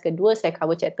dalam test kedua saya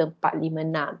cover chapter 4, 5,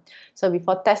 6. So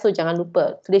before test tu jangan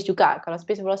lupa tulis juga kalau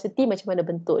space velocity macam mana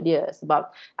bentuk dia. Sebab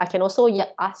I can also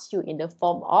ask you in the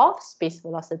form of space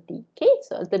velocity. Okay,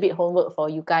 so a little bit homework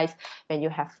for you guys when you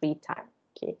have free time.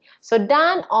 Okay, so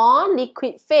done on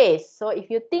liquid phase. So if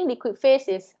you think liquid phase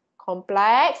is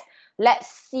complex, let's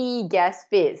see gas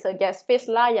phase. So gas phase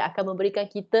lah yang akan memberikan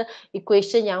kita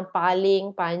equation yang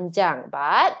paling panjang.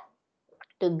 But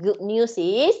the good news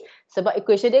is, sebab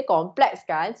equation dia kompleks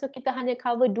kan, so kita hanya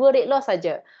cover dua rate law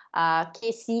saja.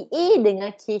 KCA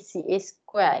dengan KCA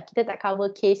square. Kita tak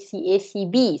cover KCA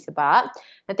CB sebab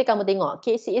nanti kamu tengok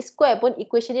KCA square pun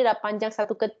equation dia dah panjang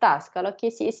satu kertas. Kalau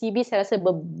KCA CB saya rasa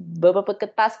beberapa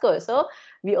kertas kot. So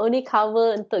we only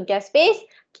cover untuk gas phase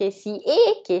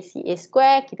KCA, KCA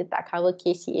square, kita tak cover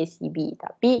KCA CB.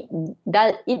 Tapi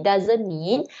it doesn't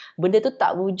mean benda tu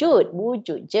tak wujud.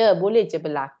 Wujud je, boleh je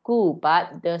berlaku.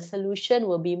 But the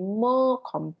solution will be more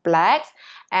complex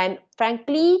and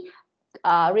frankly,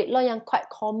 rate law yang quite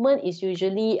common is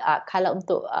usually kalau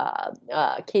untuk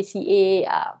KCA,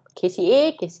 KCA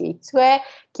square,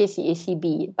 KCA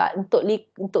CB. But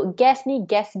untuk gas ni,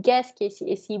 gas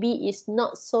KCA CB is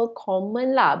not so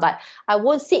common lah. But I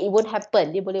won't say it won't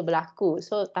happen. Dia boleh berlaku.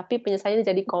 So tapi penyelesaian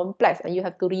jadi kompleks and you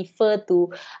have to refer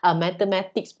to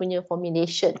mathematics punya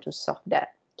formulation to solve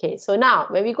that. Okay, so now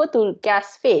when we go to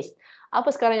gas phase,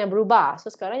 apa sekarang yang berubah? So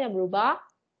sekarang yang berubah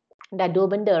dah dua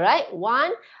benda, right?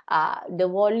 One, the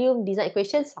volume design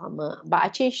equation sama. But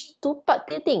I change two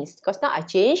things. Because now I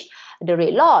change the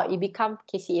rate law. It become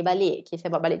KCA balik. Okay,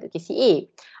 saya buat balik to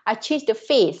KCA. I change the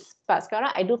phase. But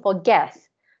sekarang I do for gas.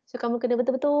 So kamu kena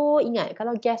betul-betul ingat.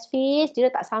 Kalau gas phase,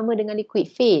 dia tak sama dengan liquid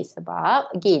phase.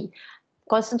 Sebab, again,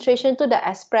 concentration tu dah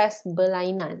express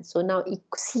berlainan. So now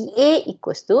CA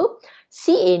equals to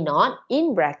CA naught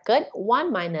in bracket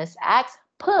 1 minus X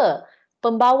per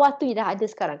pembawah tu dah ada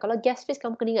sekarang. Kalau gas phase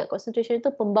kamu kena ingat concentration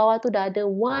tu pembawah tu dah ada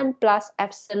 1 plus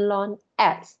epsilon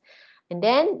X. And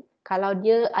then kalau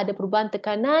dia ada perubahan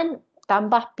tekanan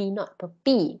tambah P naught per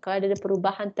P. Kalau ada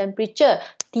perubahan temperature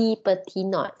T per T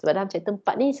naught. Sebab dalam chapter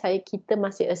 4 ni kita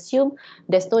masih assume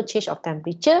there's no change of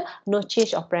temperature, no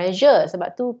change of pressure.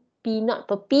 Sebab tu P naught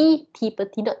per P, T per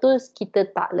T naught tu kita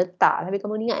tak letak. Tapi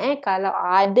kamu ingat kalau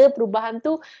ada perubahan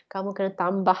tu kamu kena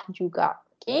tambah juga.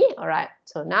 Okay, alright.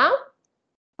 So now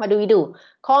what do we do?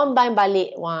 Combine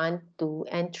balik 1,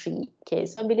 2 and 3. Okay,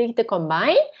 so bila kita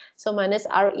combine, so minus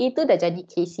RE tu dah jadi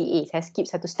KCA. Saya skip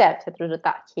satu step, saya terus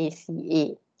letak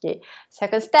KCA. Okay,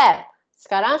 second step.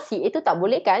 Sekarang CA tu tak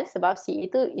boleh kan sebab CA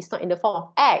tu is not in the form of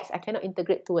X. I cannot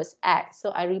integrate towards X.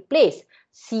 So I replace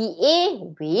CA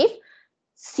with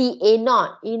CA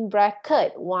naught in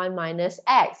bracket 1 minus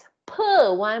X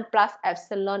per 1 plus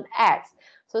epsilon X.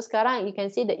 So sekarang you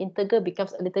can see the integral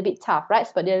becomes a little bit tough, right?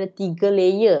 Sebab dia ada 3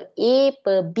 layer. A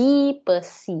per B per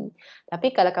C.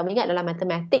 Tapi kalau kamu ingat dalam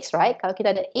mathematics, right? Kalau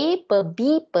kita ada A per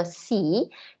B per C,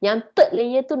 yang third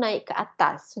layer tu naik ke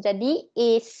atas. So jadi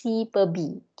AC per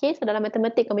B. Okay, so dalam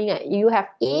mathematics kamu ingat, you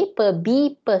have A per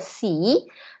B per C,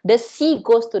 the C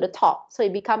goes to the top. So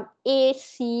it become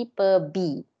AC per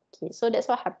B. Okay, so that's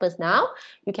what happens now.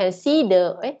 You can see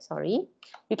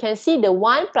you can see the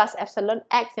 1 plus epsilon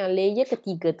X yang layer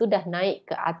ketiga tu dah naik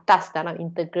ke atas dalam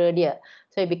integral dia.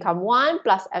 So it become 1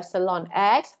 plus epsilon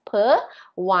X per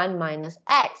 1 minus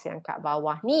X yang kat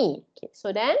bawah ni. Okay,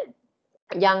 so then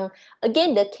yang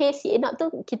again the KCA naught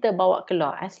tu kita bawa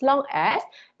keluar. As long as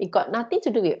it got nothing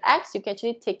to do with X, you can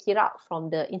actually take it out from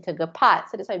the integral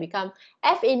part. So that's why it become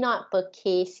FA naught per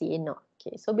KCA naught.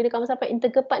 Okay, so bila kamu sampai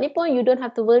integral part ni pun, you don't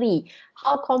have to worry.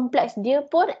 How complex dia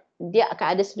pun, dia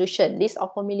akan ada solution. List of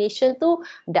formulation tu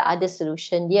dah ada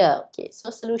solution dia. Okay,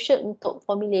 so solution untuk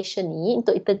formulation ni,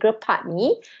 untuk integral part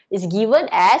ni is given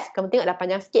as, kamu tengok dah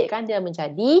panjang sikit kan, dia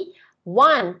menjadi 1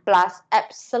 plus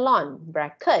epsilon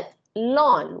bracket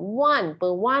ln 1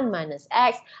 per 1 minus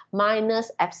X minus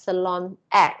epsilon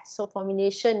X. So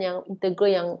formulation yang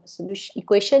integral yang solution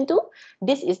equation tu,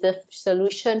 this is the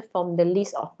solution from the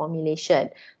list of formulation.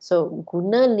 So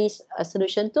guna list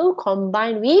solution tu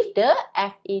combine with the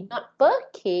FA naught per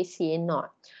KCA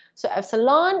naught. So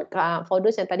epsilon, for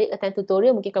those yang tadi attend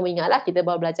tutorial mungkin kamu ingatlah kita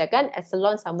baru belajarkan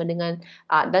epsilon sama dengan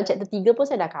dalam chapter 3 pun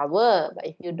saya dah cover. But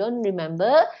if you don't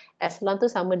remember, epsilon tu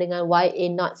sama dengan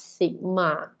YA naught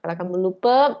sigma. Kalau kamu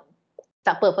lupa,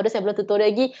 tak apa, pada saya belum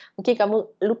tutorial lagi, mungkin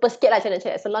kamu lupa sikit lah cara nak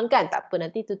cari epsilon kan. Tak apa,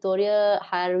 nanti tutorial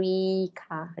hari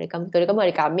tutorial kamu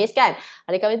hari Khamis kan.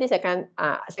 Hari Khamis nanti saya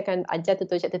akan ajar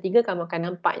tutorial chapter 3, kamu akan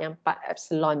nampak yang 4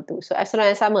 epsilon tu. So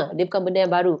epsilon yang sama, dia bukan benda yang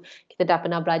baru. Kita dah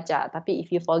pernah belajar. Tapi if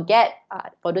you forget,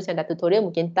 for those yang dah tutorial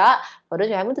mungkin tak. For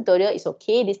those yang haven't tutorial, it's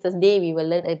okay. This Thursday we will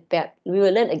learn again. We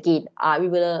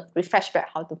will refresh back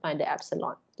how to find the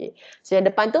epsilon. Okay. So yang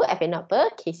depan tu FA naught per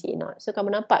KCA naught. So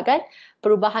kamu nampak kan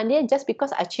perubahan dia just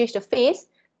because I change the phase,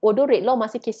 although rate law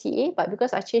masih KCA, but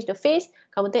because I change the phase,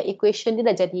 kamu tengok equation dia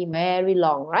dah jadi very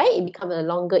long, right? It becomes a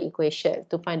longer equation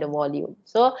to find the volume.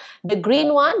 So the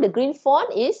green one, the green font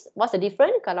is, what's the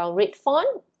difference? Kalau red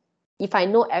font, if I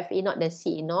know FA naught then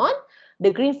CA naught. The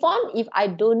green font, if I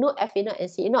don't know FA naught and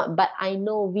CA naught, but I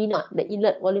know V naught, the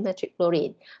inlet volumetric flow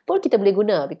rate, pun kita boleh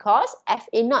guna because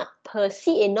FA naught per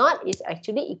CA naught is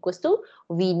actually equals to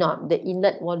V naught, the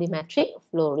inlet volumetric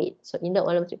flow rate. So inlet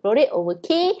volumetric flow rate over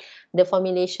K, the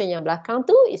formulation yang belakang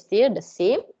tu is still the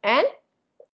same, and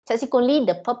subsequently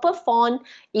the purple font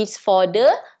is for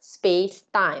the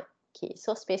space-time. Okay,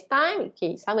 so space-time,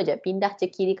 okay, sama je, pindah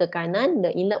ke kiri ke kanan, the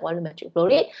inlet volumetric flow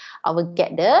rate, I will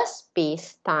get the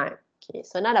space-time. Okay,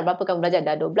 so now dah berapa kamu belajar?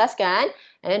 Dah 12 kan?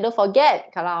 And then don't forget,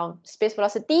 kalau space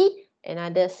velocity,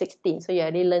 another 16. So you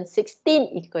already learn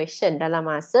 16 equation dalam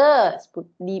masa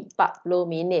 40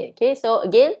 minit. Okay, so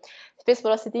again, space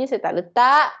velocity ni saya tak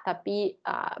letak, tapi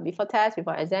before test,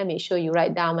 before exam, make sure you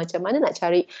write down macam mana nak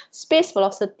cari space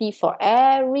velocity for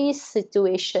every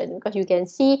situation. Because you can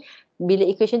see, bila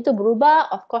equation tu berubah,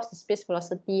 of course the space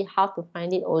velocity, how to find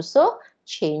it also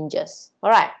changes.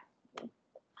 Alright.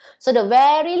 So the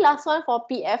very last one for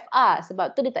PFR,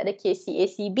 sebab tu dia tak ada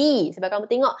KCA-CB. Sebab kamu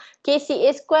tengok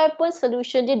KCA square pun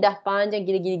solution dia dah panjang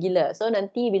gila-gila. So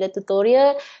nanti bila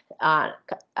tutorial,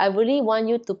 I really want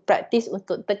you to practice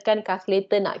untuk tekan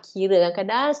calculator nak kira.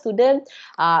 Kadang-kadang student,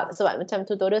 sebab macam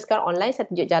tutorial sekarang online, saya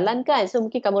tunjuk jalan kan. So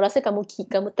mungkin kamu rasa kamu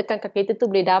tekan calculator tu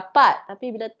boleh dapat.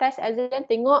 Tapi bila test exam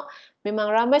tengok,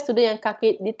 memang ramai student yang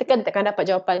ditekan takkan dapat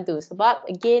jawapan tu. Sebab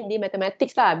again, di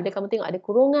mathematics lah. Bila kamu tengok ada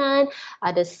kurungan,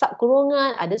 ada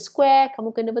subkurungan, ada square,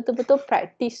 kamu kena betul-betul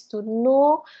practice to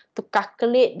know to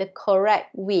calculate the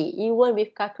correct way. Even with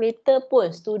calculator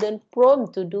pun, student prone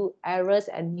to do errors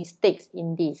and mistakes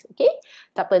in this. Okay?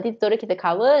 Tak apa, nanti tutorial kita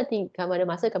cover, nanti kamu ada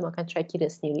masa kamu akan try kira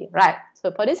sendiri. Right.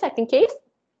 So for this second case,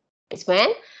 it's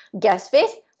when gas phase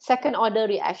second order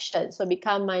reaction. So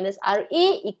become minus RA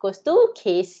equals to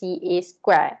KCA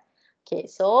square. Okay,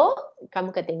 so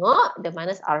kamu akan tengok the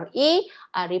minus RA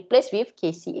are replaced with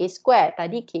KCA square.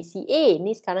 Tadi KCA,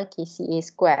 ni sekarang KCA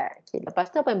square. Okay, lepas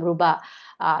tu apa yang berubah?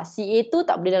 CA tu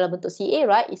tak boleh dalam bentuk CA,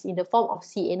 right? It's in the form of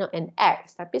CA naught and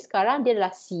X. Tapi sekarang dia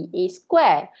adalah CA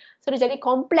square. So dia jadi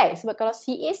kompleks sebab kalau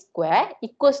CA square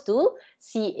equals to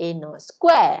CA naught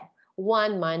square.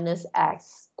 1 minus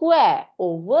X square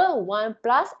over 1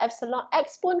 plus epsilon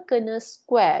X pun kena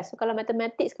square. So kalau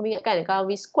mathematics, kamu ingat kan, kalau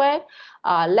we square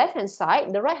left hand side,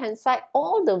 the right hand side,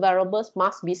 all the variables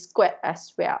must be squared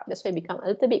as well. That's why it become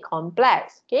a little bit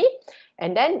complex. Okay.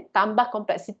 And then tambah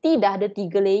complexity, dah ada 3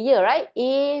 layer, right?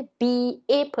 A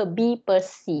per B per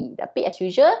C. Tapi as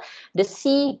usual, the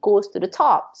C goes to the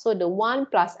top. So the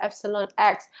 1 plus epsilon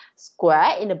X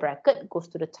square in the bracket goes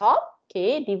to the top.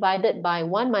 Okay, divided by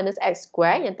 1 minus X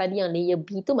square, yang tadi yang layer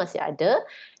B tu masih ada.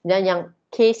 Dan yang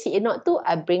KCA naught tu,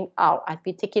 I bring out. I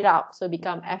take it out. So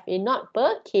become FA naught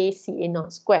per KCA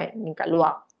naught square. Ni kat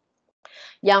luar.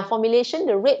 Yang formulation,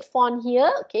 the red font here,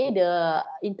 okay, the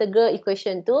integral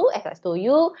equation tu, as I told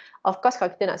you, of course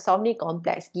kalau kita nak solve ni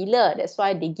kompleks gila. That's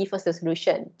why they give us the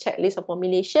solution. Checklist of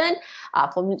formulation,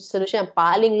 solution yang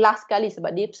paling last sekali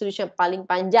sebab dia solution yang paling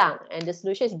panjang. And the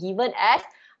solution is given as,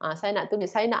 saya nak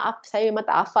tulis, saya memang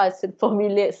tak hafal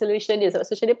formula solution dia sebab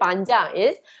solution dia panjang,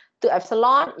 is 2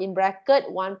 epsilon in bracket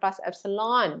 1 plus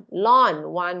epsilon ln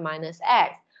 1 minus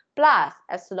X plus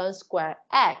epsilon square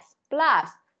X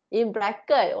plus in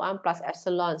bracket 1 plus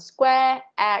epsilon square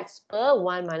X per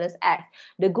 1 minus X.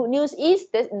 The good news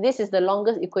is this is the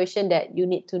longest equation that you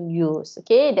need to use.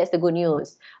 Okay, that's the good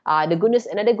news. The good news,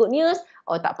 another good news,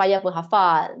 tak payah pun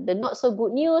hafal. The not so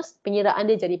good news, penyiraan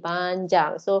dia jadi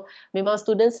panjang. So memang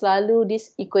student selalu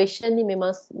this equation ni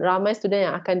memang ramai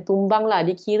student yang akan tumbang lah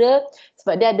dikira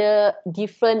sebab dia ada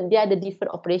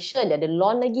different operation. Dia ada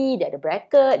ln lagi, dia ada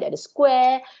bracket, dia ada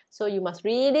square. So you must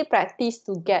really practice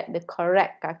to get the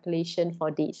correct calculation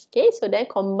for this. Okay, so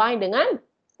then combine dengan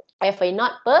FA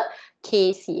naught per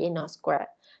KCA naught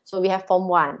square. So we have form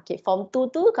 1. Okay, form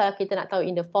 2 tu kalau kita nak tahu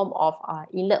in the form of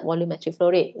inlet volumetric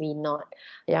flow rate, V naught.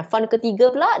 Yang form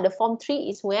ketiga pula, the form 3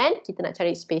 is when kita nak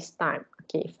cari space time.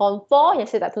 Okay, form 4 yang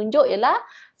saya tak tunjuk ialah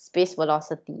space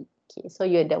velocity. Okay, so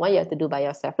that one you have to do by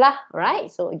yourself lah.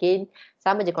 Alright, so again,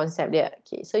 sama je konsep dia.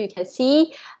 Okay, so you can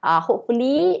see,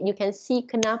 hopefully you can see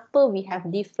kenapa we have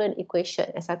different equation.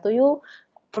 As I told you,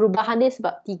 perubahan dia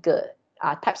sebab 3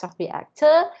 types of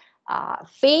reactor,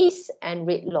 phase and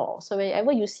rate law. So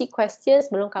whenever you see questions,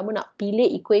 sebelum kamu nak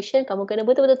pilih equation, kamu kena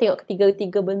betul-betul tengok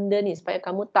ketiga-tiga benda ni supaya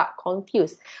kamu tak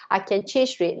confused. I can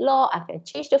change rate law, I can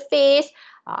change the phase.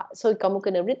 So kamu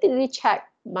kena really check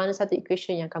mana satu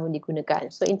equation yang kamu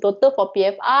digunakan. So in total for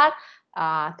PFR,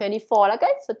 24 lah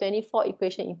kan. So 24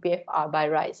 equation in PFR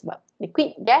by right. Sebab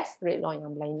liquid, gas, rate law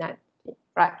yang berlainan. Okay.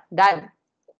 Right, done.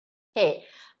 Okay.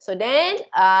 So then,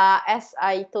 as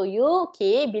I told you,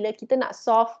 okay, bila kita nak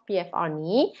solve PFR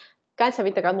ni, kan saya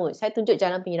beritahu kamu, saya tunjuk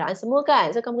jalan pengiraan semua kan.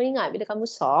 So kamu ingat, bila kamu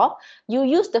solve, you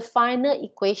use the final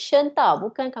equation tau.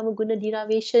 Bukan kamu guna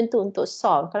derivation tu untuk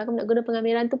solve. Kalau kamu nak guna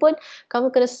pengamilan tu pun, kamu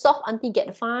kena solve until get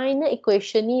the final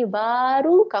equation ni,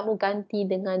 baru kamu ganti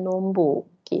dengan nombor.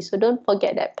 Okay, so don't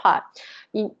forget that part.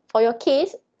 For your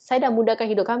case, saya dah mudahkan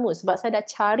hidup kamu sebab saya dah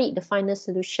cari the final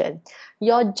solution.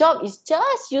 Your job is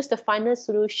just use the final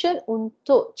solution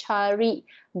untuk cari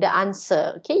the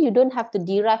answer. Okay, you don't have to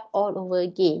derive all over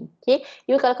again. Okay,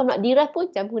 kalau kamu nak derive pun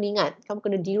jangan pun ingat. Kamu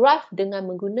kena derive dengan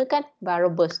menggunakan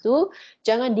variables tu.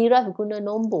 Jangan derive guna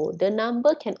nombor. The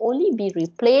number can only be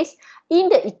replaced in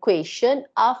the equation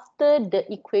after the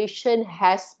equation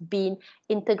has been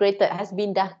integrated, has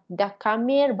been dah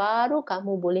kamir, baru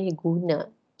kamu boleh guna.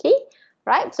 Okay.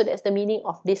 Right, so that's the meaning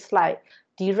of this slide.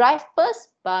 Derive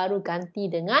first, baru ganti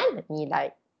dengan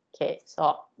nilai. Okay,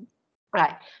 so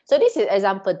right. So this is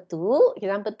example 2.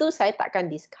 Example 2 saya takkan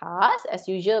discuss as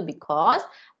usual because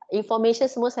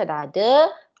information semua saya dah ada,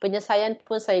 penyelesaian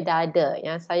pun saya dah ada.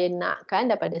 Yang saya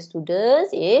nakkan daripada students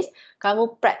is kamu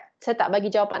saya tak bagi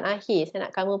jawapan akhir. Saya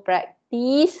nak kamu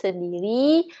praktis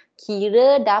sendiri,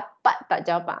 kira dapat tak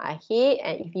jawapan akhir,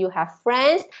 and if you have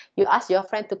friends, you ask your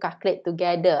friend to calculate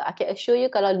together. I can assure you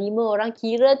kalau 5 orang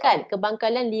kira kan,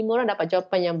 kebangkalan 5 orang dapat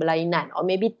jawapan yang berlainan, or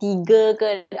maybe 3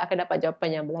 ke akan dapat jawapan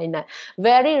yang berlainan.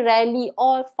 Very rarely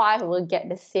all 5 will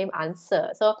get the same answer.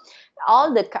 So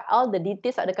all the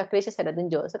details of the calculation saya dah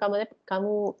tunjuk. So kamu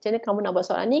macam mana kamu nak buat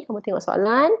soalan ni, kamu tengok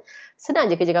soalan,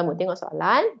 senang je kerja kamu. Tengok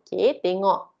soalan, okay,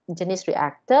 tengok jenis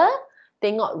reactor,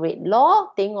 tengok rate law,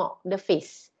 tengok the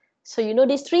phase. So you know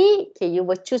these three, okay, you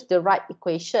will choose the right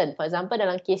equation. For example,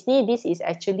 dalam case ni, this is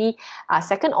actually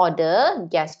second order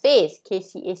gas phase,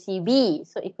 KCACB.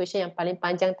 So equation yang paling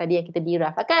panjang tadi yang kita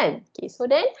derive lah kan. Okay, so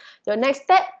then your next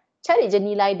step, cari je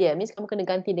nilai dia. Means kamu kena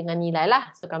ganti dengan nilai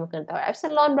lah. So kamu kena tahu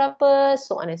epsilon berapa,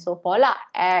 so on and so forth lah.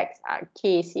 X,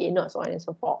 K, C, not so on and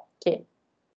so forth. Okay.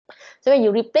 So when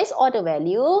you replace all the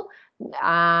value,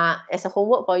 as a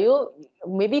homework for you,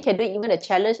 maybe you can do even a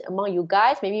challenge among you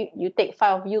guys. Maybe you take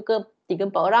 5 of you ke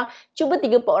 3-4 orang, cuba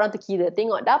 3-4 orang tu kira,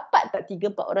 tengok dapat tak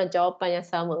 3-4 orang jawapan yang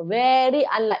sama. Very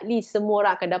unlikely semua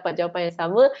orang akan dapat jawapan yang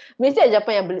sama, mesti ada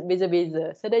jawapan yang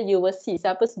beza-beza. So then you will see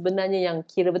siapa sebenarnya yang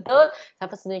kira betul,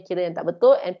 siapa sebenarnya kira yang tak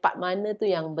betul, and part mana tu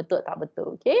yang betul tak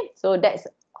betul. Okay, so that's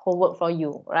homework for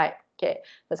you, right? Okay,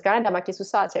 so sekarang dah makin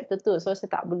susah chapter tu, so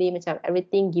saya tak boleh macam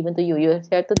everything given to you. You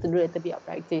have to do a little bit of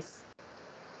practice.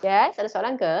 Yes, ada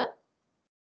soalan ke?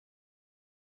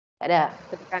 Tak ada?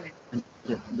 Tekan.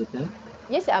 Ya, betul.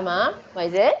 Yes, Amar.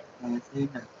 What is it? Saya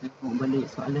nak tengok balik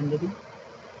soalan tadi.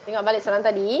 Tengok balik soalan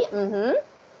tadi.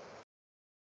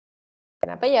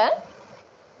 Kenapa ya?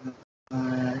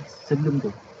 Sebelum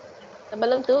tu.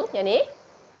 Sebelum tu, yang ni?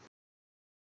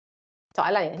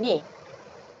 Soalan yang ni?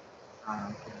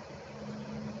 Okay.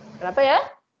 Kenapa ya?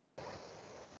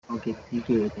 Okay, thank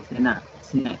you. Saya nak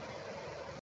snack.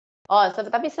 Oh,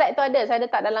 tapi slide tu ada. Saya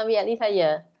letak dalam WhatsApp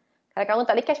saya. Kalau kamu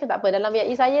tak boleh catch pun tak apa. Dalam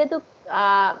WhatsApp saya tu,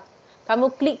 kamu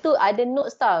klik tu ada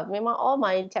notes tau. Memang all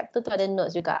my chapter tu ada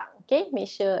notes juga. Okay,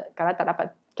 make sure kalau tak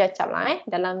dapat catch up lah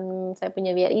dalam saya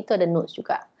punya WhatsApp tu ada notes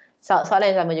juga.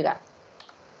 Soalan yang sama juga.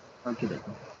 Okay,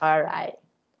 betul. Alright.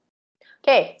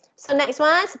 Okay, so next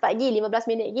one, sepagi 15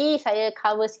 minit lagi saya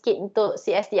cover sikit untuk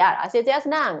CSTR. CSTR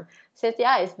senang.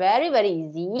 CSTR is very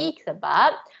easy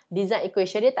sebab design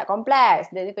equation dia tak kompleks.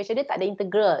 Design equation dia tak ada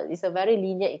integral. It's a very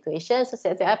linear equation. So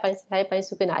CSTR saya paling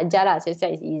suka nak ajar lah.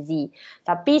 CSTR is easy.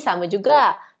 Tapi sama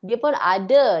juga, dia pun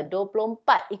ada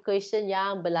 24 equation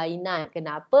yang berlainan.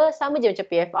 Kenapa? Sama je macam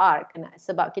PFR.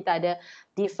 Sebab kita ada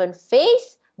different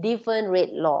phase, different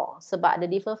rate law. Sebab ada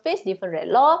different phase, different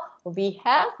rate law, we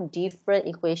have different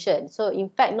equation. So in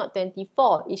fact not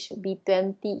 24, it should be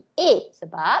 28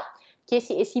 sebab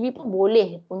KCACB pun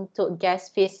boleh untuk gas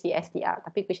phase CSTR.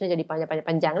 Tapi equation jadi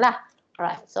panjang lah.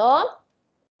 Alright, so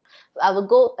I will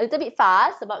go a little bit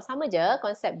fast sebab sama je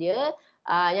konsep dia.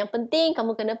 Yang penting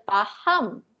kamu kena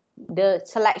faham the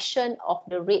selection of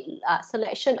the rate,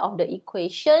 selection of the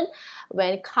equation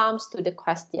when it comes to the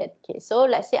question. Okay, so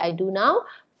let's say I do now.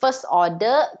 First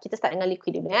order, kita start dengan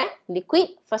liquid dulu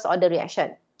Liquid, first order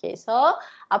reaction. Okay, so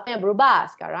apa yang berubah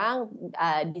sekarang?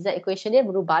 Design equation dia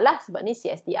berubah lah sebab ni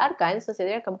CSTR kan. So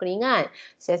CSTR kamu kena ingat.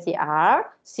 CSTR,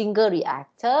 single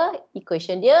reactor,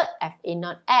 equation dia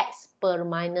Fa0x per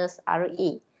minus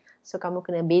Re. So kamu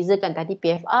kena bezakan tadi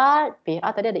PFR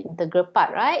tadi ada integral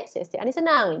part, right? CSTR ni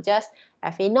senang. Just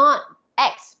Fa0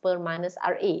 X per minus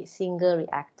RA, single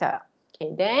reactor.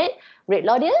 Okay, then rate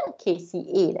law dia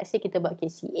KCA. Let's say kita buat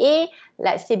KCA.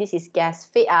 Let's say this is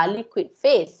liquid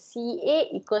phase. CA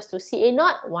equals to CA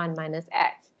naught 1 minus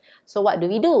X. So what do?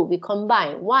 We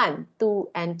combine 1,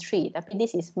 2, and 3. Tapi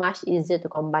this is much easier to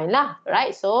combine lah,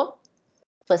 right? So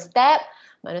first step,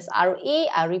 minus RA,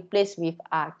 I replace with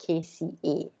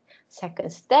KCA.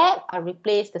 Second step, I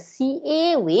replace the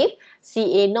CA with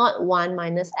CA naught 1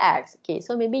 minus X. Okay,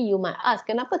 so maybe you might ask,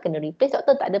 kenapa kena replace?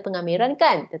 Doktor tak ada pengamiran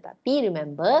kan? Tetapi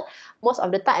remember, most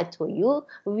of the time I told you,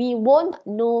 we won't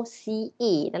know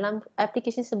CA. Dalam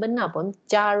aplikasi sebenar pun,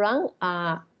 jarang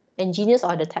engineers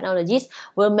or the technologists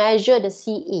will measure the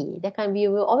CA. We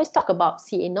will always talk about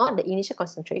CA naught, the initial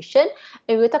concentration,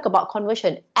 and we will talk about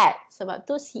conversion X. Sebab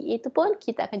tu CA tu pun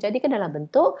kita akan jadikan dalam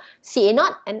bentuk CA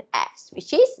naught and X, which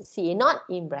is CA naught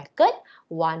in bracket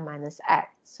 1 minus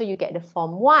X. So you get the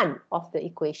form 1 of the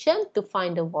equation to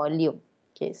find the volume.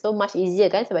 Okay, so much easier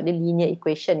kan sebab dia linear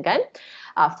equation kan.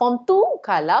 Form 2,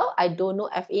 kalau I don't know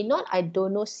FA naught, I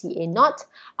don't know CA naught,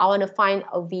 I want to find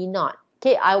a V naught.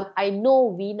 Okay, I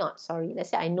know V naught, sorry. Let's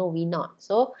say I know V naught.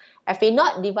 So, FA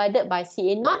naught divided by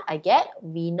CA naught, I get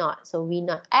V naught. So, V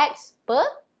naught X per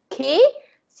K.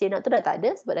 CA naught tu dah tak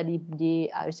ada sebab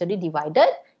dah divided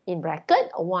in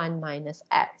bracket 1 minus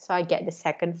X. So, I get the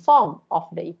second form of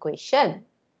the equation.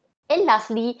 And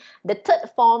lastly, the third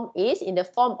form is in the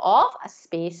form of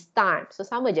space-time. So,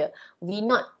 sama je. V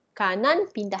naught kanan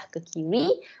pindah ke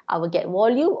kiri, I will get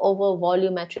volume over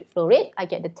volumetric flow rate. I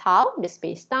get the tau, the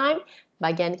space-time.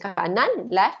 Bahagian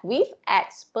kanan left with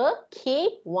X per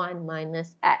K1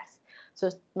 minus X.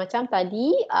 So macam tadi,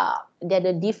 there are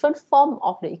the different form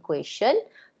of the equation.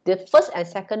 The first and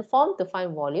second form to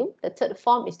find volume. The third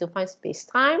form is to find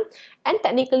space-time. And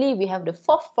technically, we have the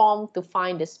fourth form to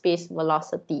find the space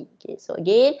velocity. Okay, so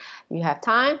again, you have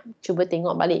time. Cuba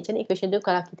tengok balik macam equation tu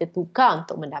kalau kita tukar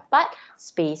untuk mendapat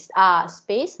space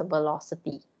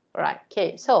velocity. Alright,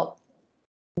 okay, so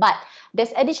but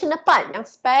there's additional part yang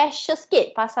special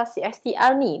sikit pasal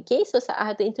CSTR ni. Okay, so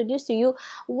I have to introduce to you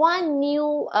one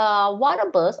new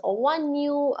variables or one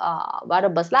new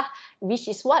variables lah,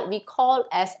 which is what we call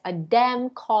as a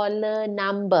Damn-Collar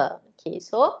number. Okay,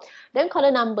 so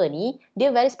Damn-Collar number ni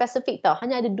dia very specific tau.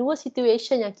 Hanya ada dua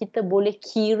situation yang kita boleh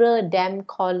kira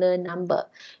Damn-Collar number,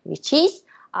 which is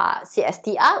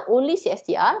CSTR, only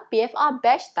CSTR, PFR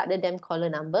batch tak ada Damn-Collar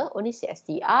number, only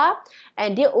CSTR,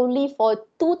 and dia only for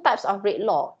two types of rate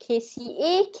law,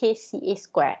 KCA, KCA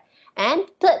square. And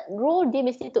third rule, dia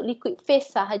mesti untuk liquid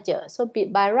phase sahaja. So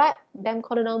by right,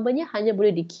 Damn-Collar number-nya hanya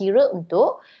boleh dikira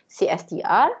untuk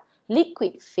CSTR,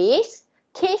 liquid phase,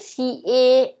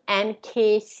 KCA and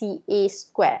KCA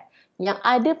square. Yang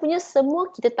ada punya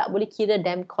semua kita tak boleh kira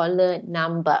Damn-Collar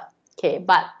number. Okay,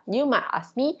 but you might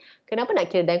ask me, kenapa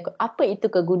nak kira apa itu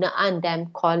kegunaan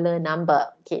Damn-Collar number?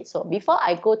 Okay, so before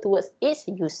I go towards its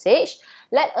usage,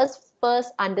 let us first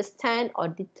understand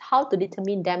how to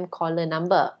determine Damn-Collar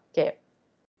number. Okay,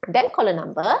 Damn-Collar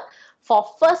number for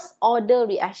first order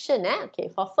reaction. Okay,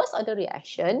 for first order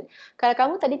reaction, kalau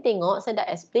kamu tadi tengok, saya dah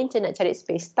explain saya nak cari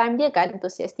space time dia kan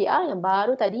untuk CSTR yang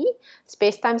baru tadi.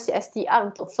 Space time CSTR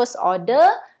untuk first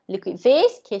order liquid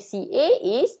phase KCA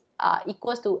is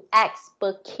equals to X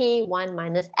per K1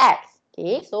 minus X.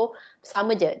 Okay, so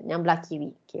sama je yang belah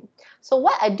kiri. Okay, so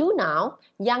what I do now,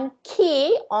 yang K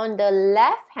on the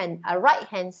right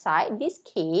hand side, this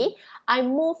K, I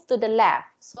move to the left.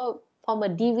 So from a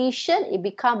division, it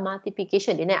become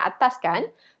multiplication. Dia naik atas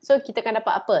kan? So kita akan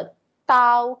dapat apa?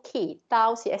 Tau K,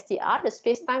 tau CSTR, the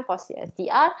space time for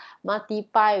CSTR,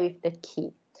 multiply with the K.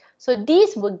 So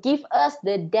this will give us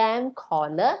the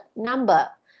Damn-Collar number,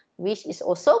 which is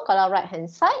also kalau right hand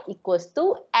side equals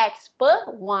to X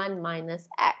per 1 minus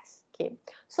X. Okay.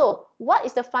 So, what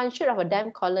is the function of a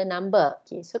Damn-Collar number?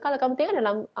 Okay. So, kalau kamu tengok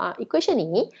dalam equation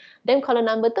ni, Damn-Collar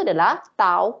number tu adalah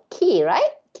tau K,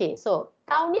 right? Okay. So,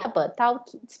 tau ni apa? Tau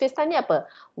space time ni apa?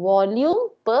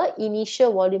 Volume per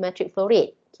initial volumetric flow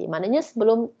rate. Okay. Maknanya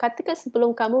sebelum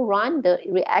kamu run the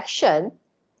reaction,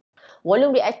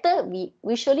 volume reactor we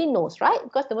usually knows, right?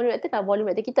 Because the volume reactor adalah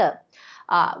volume reactor kita.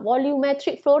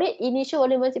 Volumetric flow rate, initial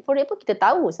volumetric flow rate pun kita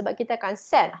tahu sebab kita akan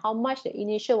set how much the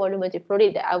initial volumetric flow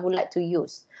rate that I would like to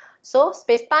use. So,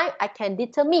 space time I can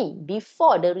determine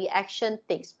before the reaction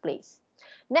takes place.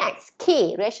 Next,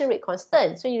 K, reaction rate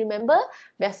constant. So, you remember,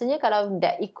 biasanya kalau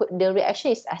the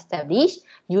reaction is established,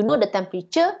 you know the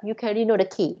temperature, you can already know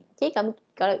the K. Okay,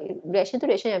 kalau reaction tu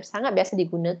reaction yang sangat biasa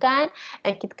digunakan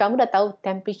and kamu dah tahu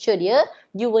temperature dia,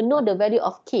 you will know the value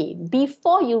of K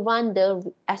before you run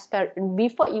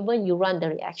before even you run the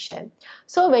reaction.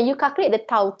 So when you calculate the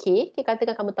tau K,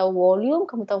 katakan kamu tahu volume,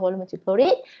 kamu tahu volumetric flow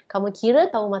rate, kamu kira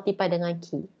tahu multiply dengan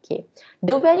K. Okay.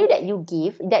 The value that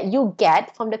you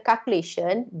get from the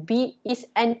calculation is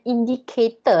an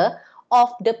indicator of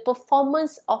the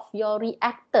performance of your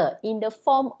reactor in the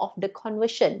form of the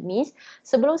conversion. Means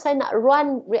sebelum saya nak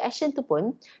run reaction tu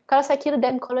pun, kalau saya kira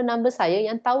dalam column number saya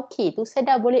yang tahu K tu, saya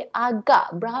dah boleh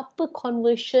agak berapa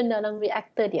conversion dalam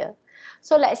reactor dia.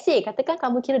 So let's say, katakan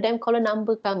kamu kira dalam column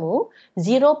number kamu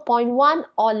 0.1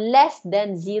 or less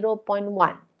than 0.1.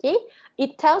 Okay?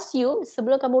 It tells you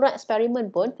sebelum kamu run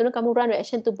eksperimen pun, sebelum kamu run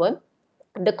reaction tu pun,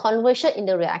 the conversion in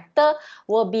the reactor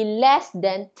will be less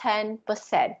than 10%.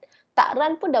 Tak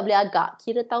run pun dah boleh agak.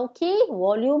 Kira tahu K,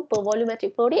 volume per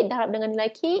volumetric flow rate, darab dengan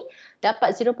nilai K,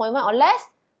 dapat 0.1 or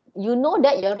less, you know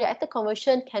that your reactor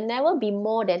conversion can never be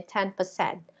more than 10%.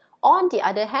 On the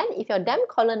other hand, if your dam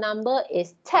column number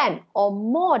is 10 or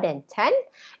more than 10,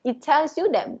 it tells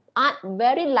you that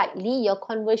very likely your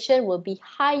conversion will be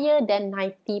higher than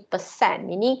 90%.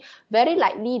 Meaning, very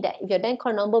likely that if your dam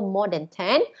column number more than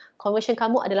 10, conversion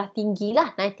kamu adalah tinggi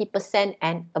lah, 90%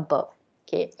 and above.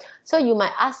 Okay, so you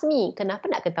might ask me, kenapa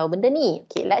nak ketahui benda ni?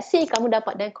 Okay, let's say kamu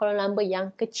dapat dam column number yang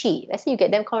kecil. Let's say you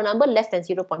get dam column number less than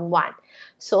 0.1.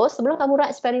 So, sebelum kamu run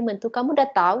eksperimen tu, kamu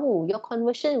dah tahu your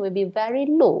conversion will be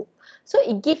very low. So,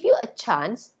 it give you a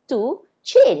chance to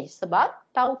change. Sebab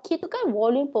tahu K tu kan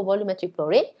volume per volumetric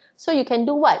flow rate. So, you can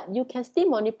do what? You can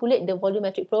still manipulate the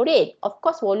volumetric flow rate. Of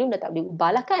course, volume dah tak boleh ubah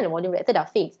lah kan. Volume reactor dah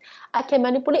fix. I can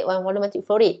manipulate one volumetric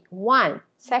flow rate. One.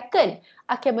 Second,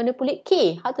 I can manipulate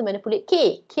K. How to manipulate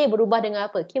K? K berubah dengan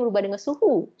apa? K berubah dengan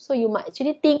suhu. So, you might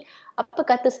actually think, apa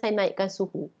kata saya naikkan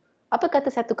suhu? Apa kata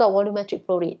saya tukar volumetric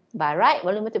flow rate? By right,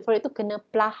 volumetric flow rate tu kena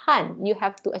perlahan. You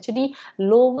have to actually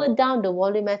lower down the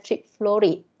volumetric flow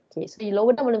rate. Okay, so you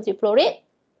lower down volumetric flow rate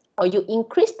or you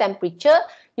increase temperature,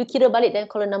 you kira balik dalam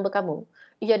column number kamu.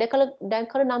 If your dalam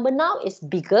column number now is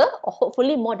bigger or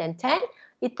hopefully more than 10,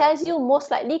 it tells you most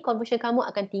likely conversion kamu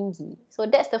akan tinggi. So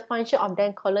that's the function of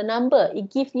dam column number. It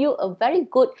gives you a very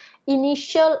good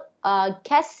initial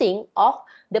guessing of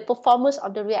the performance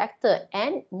of the reactor,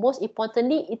 and most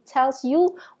importantly, it tells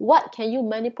you what can you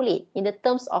manipulate in the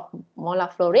terms of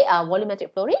molar flow rate,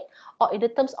 volumetric flow rate, or in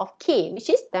the terms of K, which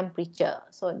is temperature.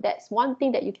 So that's one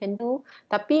thing that you can do.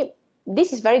 Tapi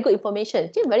this is very good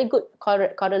information. It's very good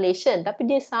correlation.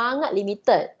 Tapi dia sangat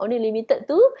limited. Only limited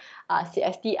to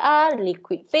CSTR,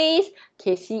 liquid phase,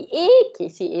 KCA,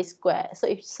 KCA square. So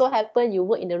if so happen you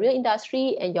work in the real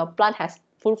industry and your plant has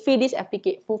fulfill this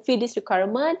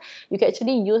requirement, you can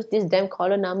actually use this dam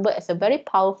column number as a very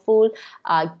powerful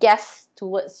guess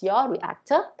towards your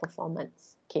reactor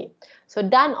performance. Okay, so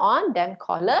done on dam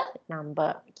column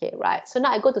number. Okay, right. So now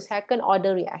I go to second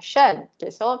order reaction. Okay,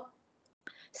 so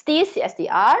still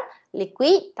CSTR,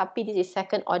 liquid, tapi this is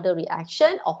second order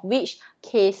reaction of which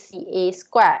KCA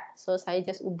square. So saya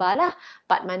just ubah lah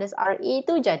 4 minus RA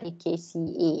tu jadi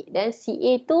KCA. Dan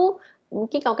CA tu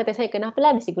mungkin kamu kata saya, kenapa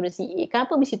lah mesti guna CA?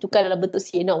 Kenapa mesti tukar dalam bentuk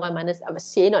CA0 1 minus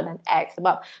CA0 dan X?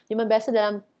 Sebab memang biasa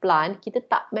dalam plant, kita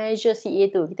tak measure CA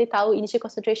tu. Kita tahu initial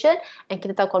concentration and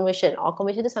kita tahu conversion. Or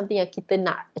conversion tu something yang kita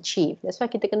nak achieve. That's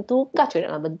why kita kena tukar juga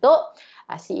dalam bentuk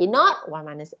CA0 1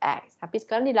 minus X. Tapi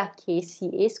sekarang ni dah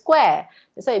KCA square.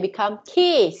 That's why it become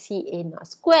KCA0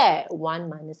 square 1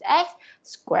 minus X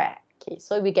square. Okay,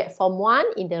 so we get form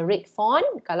 1 in the red font.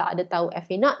 Kalau ada tahu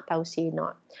FA0, tahu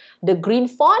CA0. The green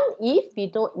font if we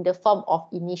know in the form of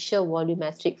initial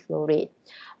volumetric flow rate.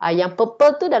 Yang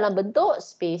purple tu dalam bentuk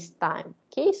space time.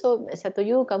 Okay, so saya tahu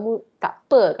you, kamu tak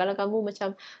apa kalau kamu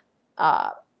macam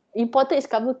important is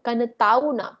kamu kena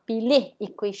tahu nak pilih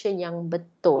equation yang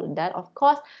betul. Dan of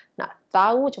course, nak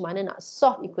tahu macam mana nak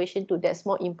solve equation tu. That's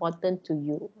more important to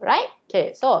you. Right?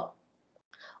 Okay, so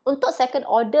untuk second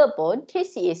order pun,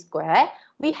 KCA square,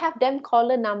 we have dam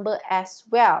column number as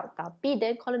well. Tapi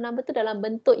dam column number tu dalam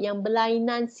bentuk yang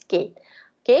berlainan sikit.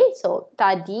 Okay, so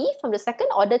tadi from the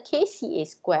second order KCA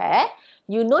square,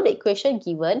 you know the equation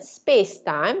given space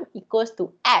time equals to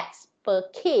X per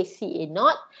KCA0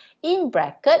 in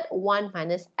bracket 1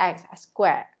 minus X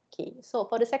square. Okay, so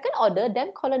for the second order,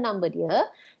 dam column number dia,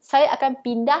 saya akan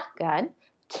pindahkan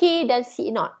K dan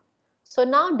CA0. So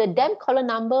now the dam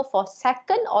column number for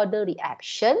second order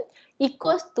reaction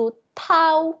equals to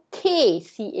tau K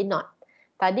CA0.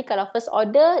 Tadi kalau first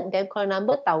order dam column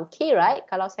number tau K, right?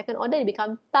 Kalau second order it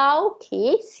become tau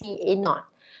K CA0.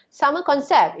 Sama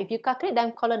konsep. If you calculate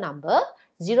dam column number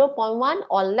 0.1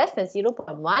 or less than 0.1,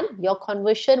 your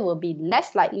conversion will be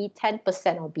less likely 10%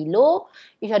 or below.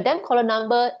 If your damn column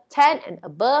number 10 and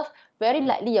above, very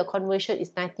likely your conversion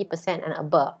is 90% and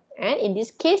above. And in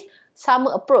this case,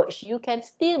 sama approach. You can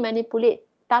still manipulate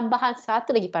tambahan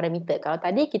satu lagi parameter. Kalau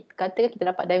tadi kita katakan kita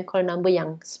dapat damn column number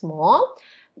yang small,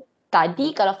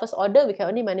 tadi kalau first order we can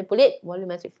only manipulate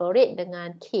volumetric flow rate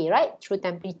dengan K, right? Through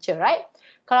temperature, right?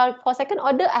 Kalau for second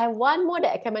order, I have one more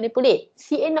that I can manipulate.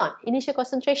 CA0, initial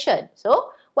concentration.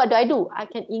 So, what do? I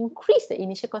can increase the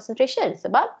initial concentration.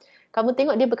 Sebab kamu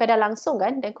tengok dia berkadar langsung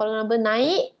kan, dan column number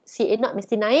naik, CA0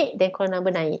 mesti naik, dan column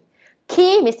number naik.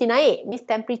 K mesti naik, means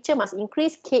temperature must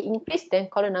increase, K increase,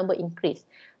 then column number increase.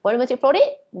 Volumetric flow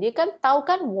rate, dia kan tahu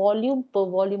kan volume per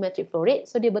volumetric flow rate,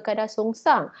 so dia berkadar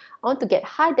songsang. I want to get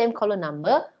high damn column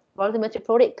number, volumetric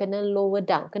flow rate kena lower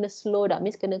down, kena slow down,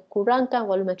 means kena kurangkan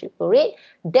volumetric flow rate,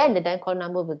 then the damn column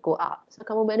number will go up. So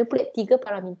kamu manipulate 3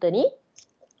 parameter ni,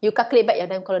 you calculate back your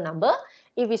damn column number.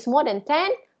 If it's more than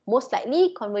 10, most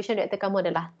likely conversion reactor kamu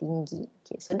adalah tinggi.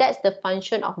 Okay, so that's the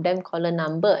function of damn column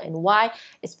number and why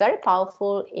it's very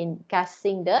powerful in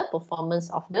guessing the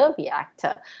performance of the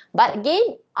reactor. But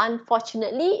again,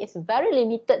 unfortunately, it's very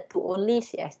limited to only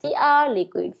CSTR,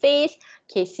 liquid phase,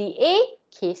 KCA,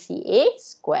 KCA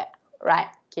squared,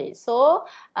 right? Okay, so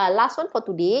last one for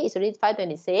today is already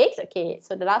 5:26. Okay,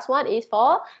 so the last one is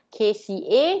for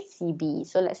KCA CB.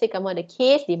 So let's say kamu ada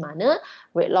case di mana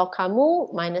rate law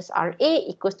kamu minus RA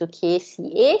equals to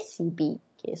KCA CB.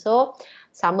 Okay, so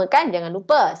sama kan, jangan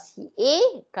lupa CA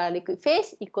kalau liquid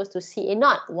phase equals to CA0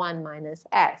 1 minus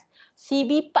S.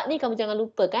 CB part ni kamu jangan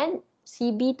lupa kan,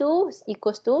 CB tu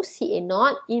equals to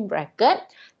CA0 in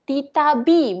bracket theta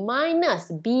B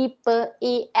minus B per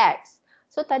AX.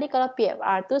 So tadi kalau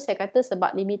PFR tu saya kata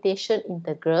sebab limitation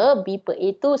integral, B per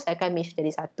A tu saya akan make jadi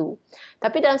 1.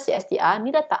 Tapi dalam CSTR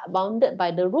ni dah tak bounded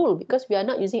by the rule because we are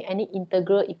not using any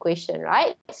integral equation,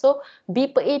 right? So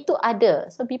B per A tu ada.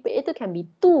 So B per A tu can be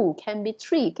 2, can be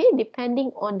 3, okay?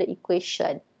 Depending on the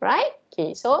equation, right?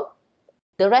 Okay, so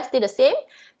the rest is the same.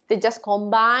 We just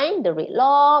combine the rate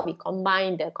law, we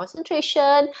combine the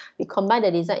concentration, we combine the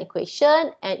design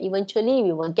equation, and eventually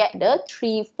we will get the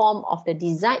 3 form of the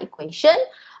design equation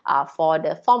for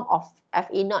the form of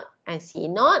FA0 and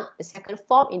CA0, the second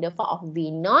form in the form of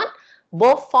V0.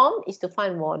 Both form is to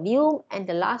find volume, and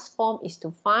the last form is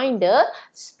to find the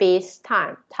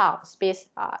space-time, tau,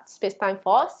 space-time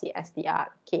for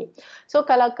CSTR. Okay, so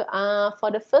kalau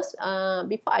for the first,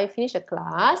 before I finish the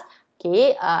class,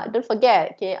 okay, don't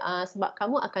forget, okay, sebab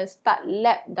kamu akan start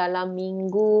lab dalam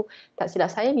minggu, tak silap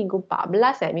saya minggu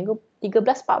 14 minggu 13,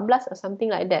 14 or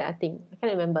something like that, I think. I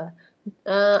can't remember.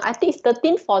 I think it's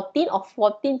 13, 14 or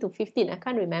 14 to 15, I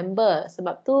can't remember.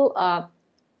 Sebab tu,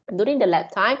 during the lab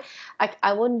time,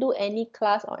 I won't do any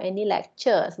class or any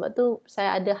lecture. Sebab tu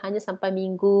saya ada hanya sampai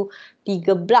minggu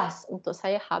 13 untuk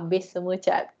saya habis semua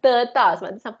chapter tau.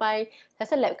 Sebab tu sampai, saya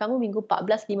rasa lab kamu minggu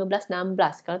 14, 15,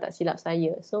 16 kalau tak silap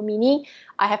saya. So meaning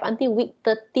I have until week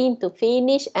 13 to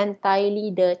finish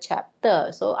entirely the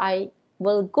chapter. So I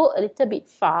will go a little bit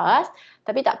fast,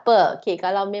 tapi tak apa. Okay,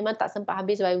 kalau memang tak sempat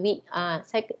habis by week,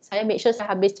 saya make sure saya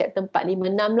habis chapter 4, 5,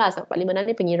 6 lah. 4, 5, 6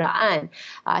 ni pengiraan.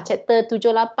 Chapter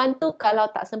 7, 8 tu kalau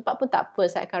tak sempat pun tak apa,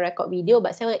 saya akan record video.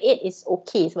 But 7, 8 is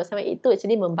okay. Sebab 7, 8 tu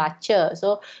actually membaca.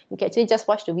 So, you can actually just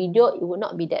watch the video. It would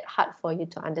not be that hard for you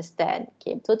to understand.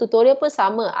 Okay, so tutorial pun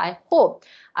sama. I hope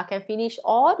I can finish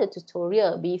all the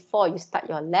tutorial before you start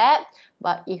your lab.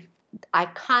 But if I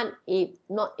can't,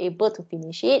 not able to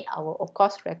finish it, I will of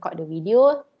course record the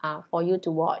video for you to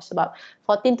watch. Sebab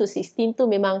 14 to 16 tu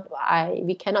memang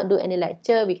we cannot do any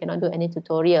lecture, we cannot do any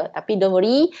tutorial. Tapi don't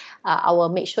worry, I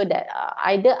will make sure that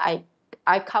either I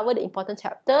cover the important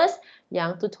chapters.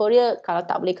 Yang tutorial kalau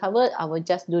tak boleh cover, I will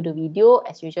just do the video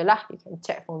as usual lah. You can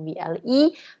check from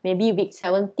VLE. Maybe week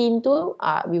 17 tu,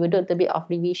 we will do a little bit of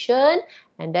revision.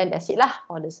 And then that's it lah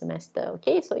for the semester.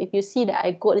 Okay, so if you see that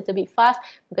I go a little bit fast,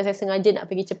 because saya sengaja nak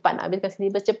pergi cepat, nak habiskan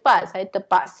syllabus cepat, saya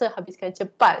terpaksa habiskan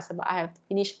cepat sebab I have to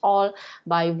finish all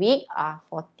by week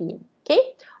 14.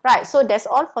 Okay, right, so that's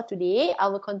all for today. I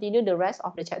will continue the rest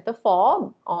of the chapter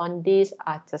 4 on this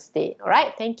Thursday.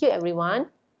 Alright, thank you everyone.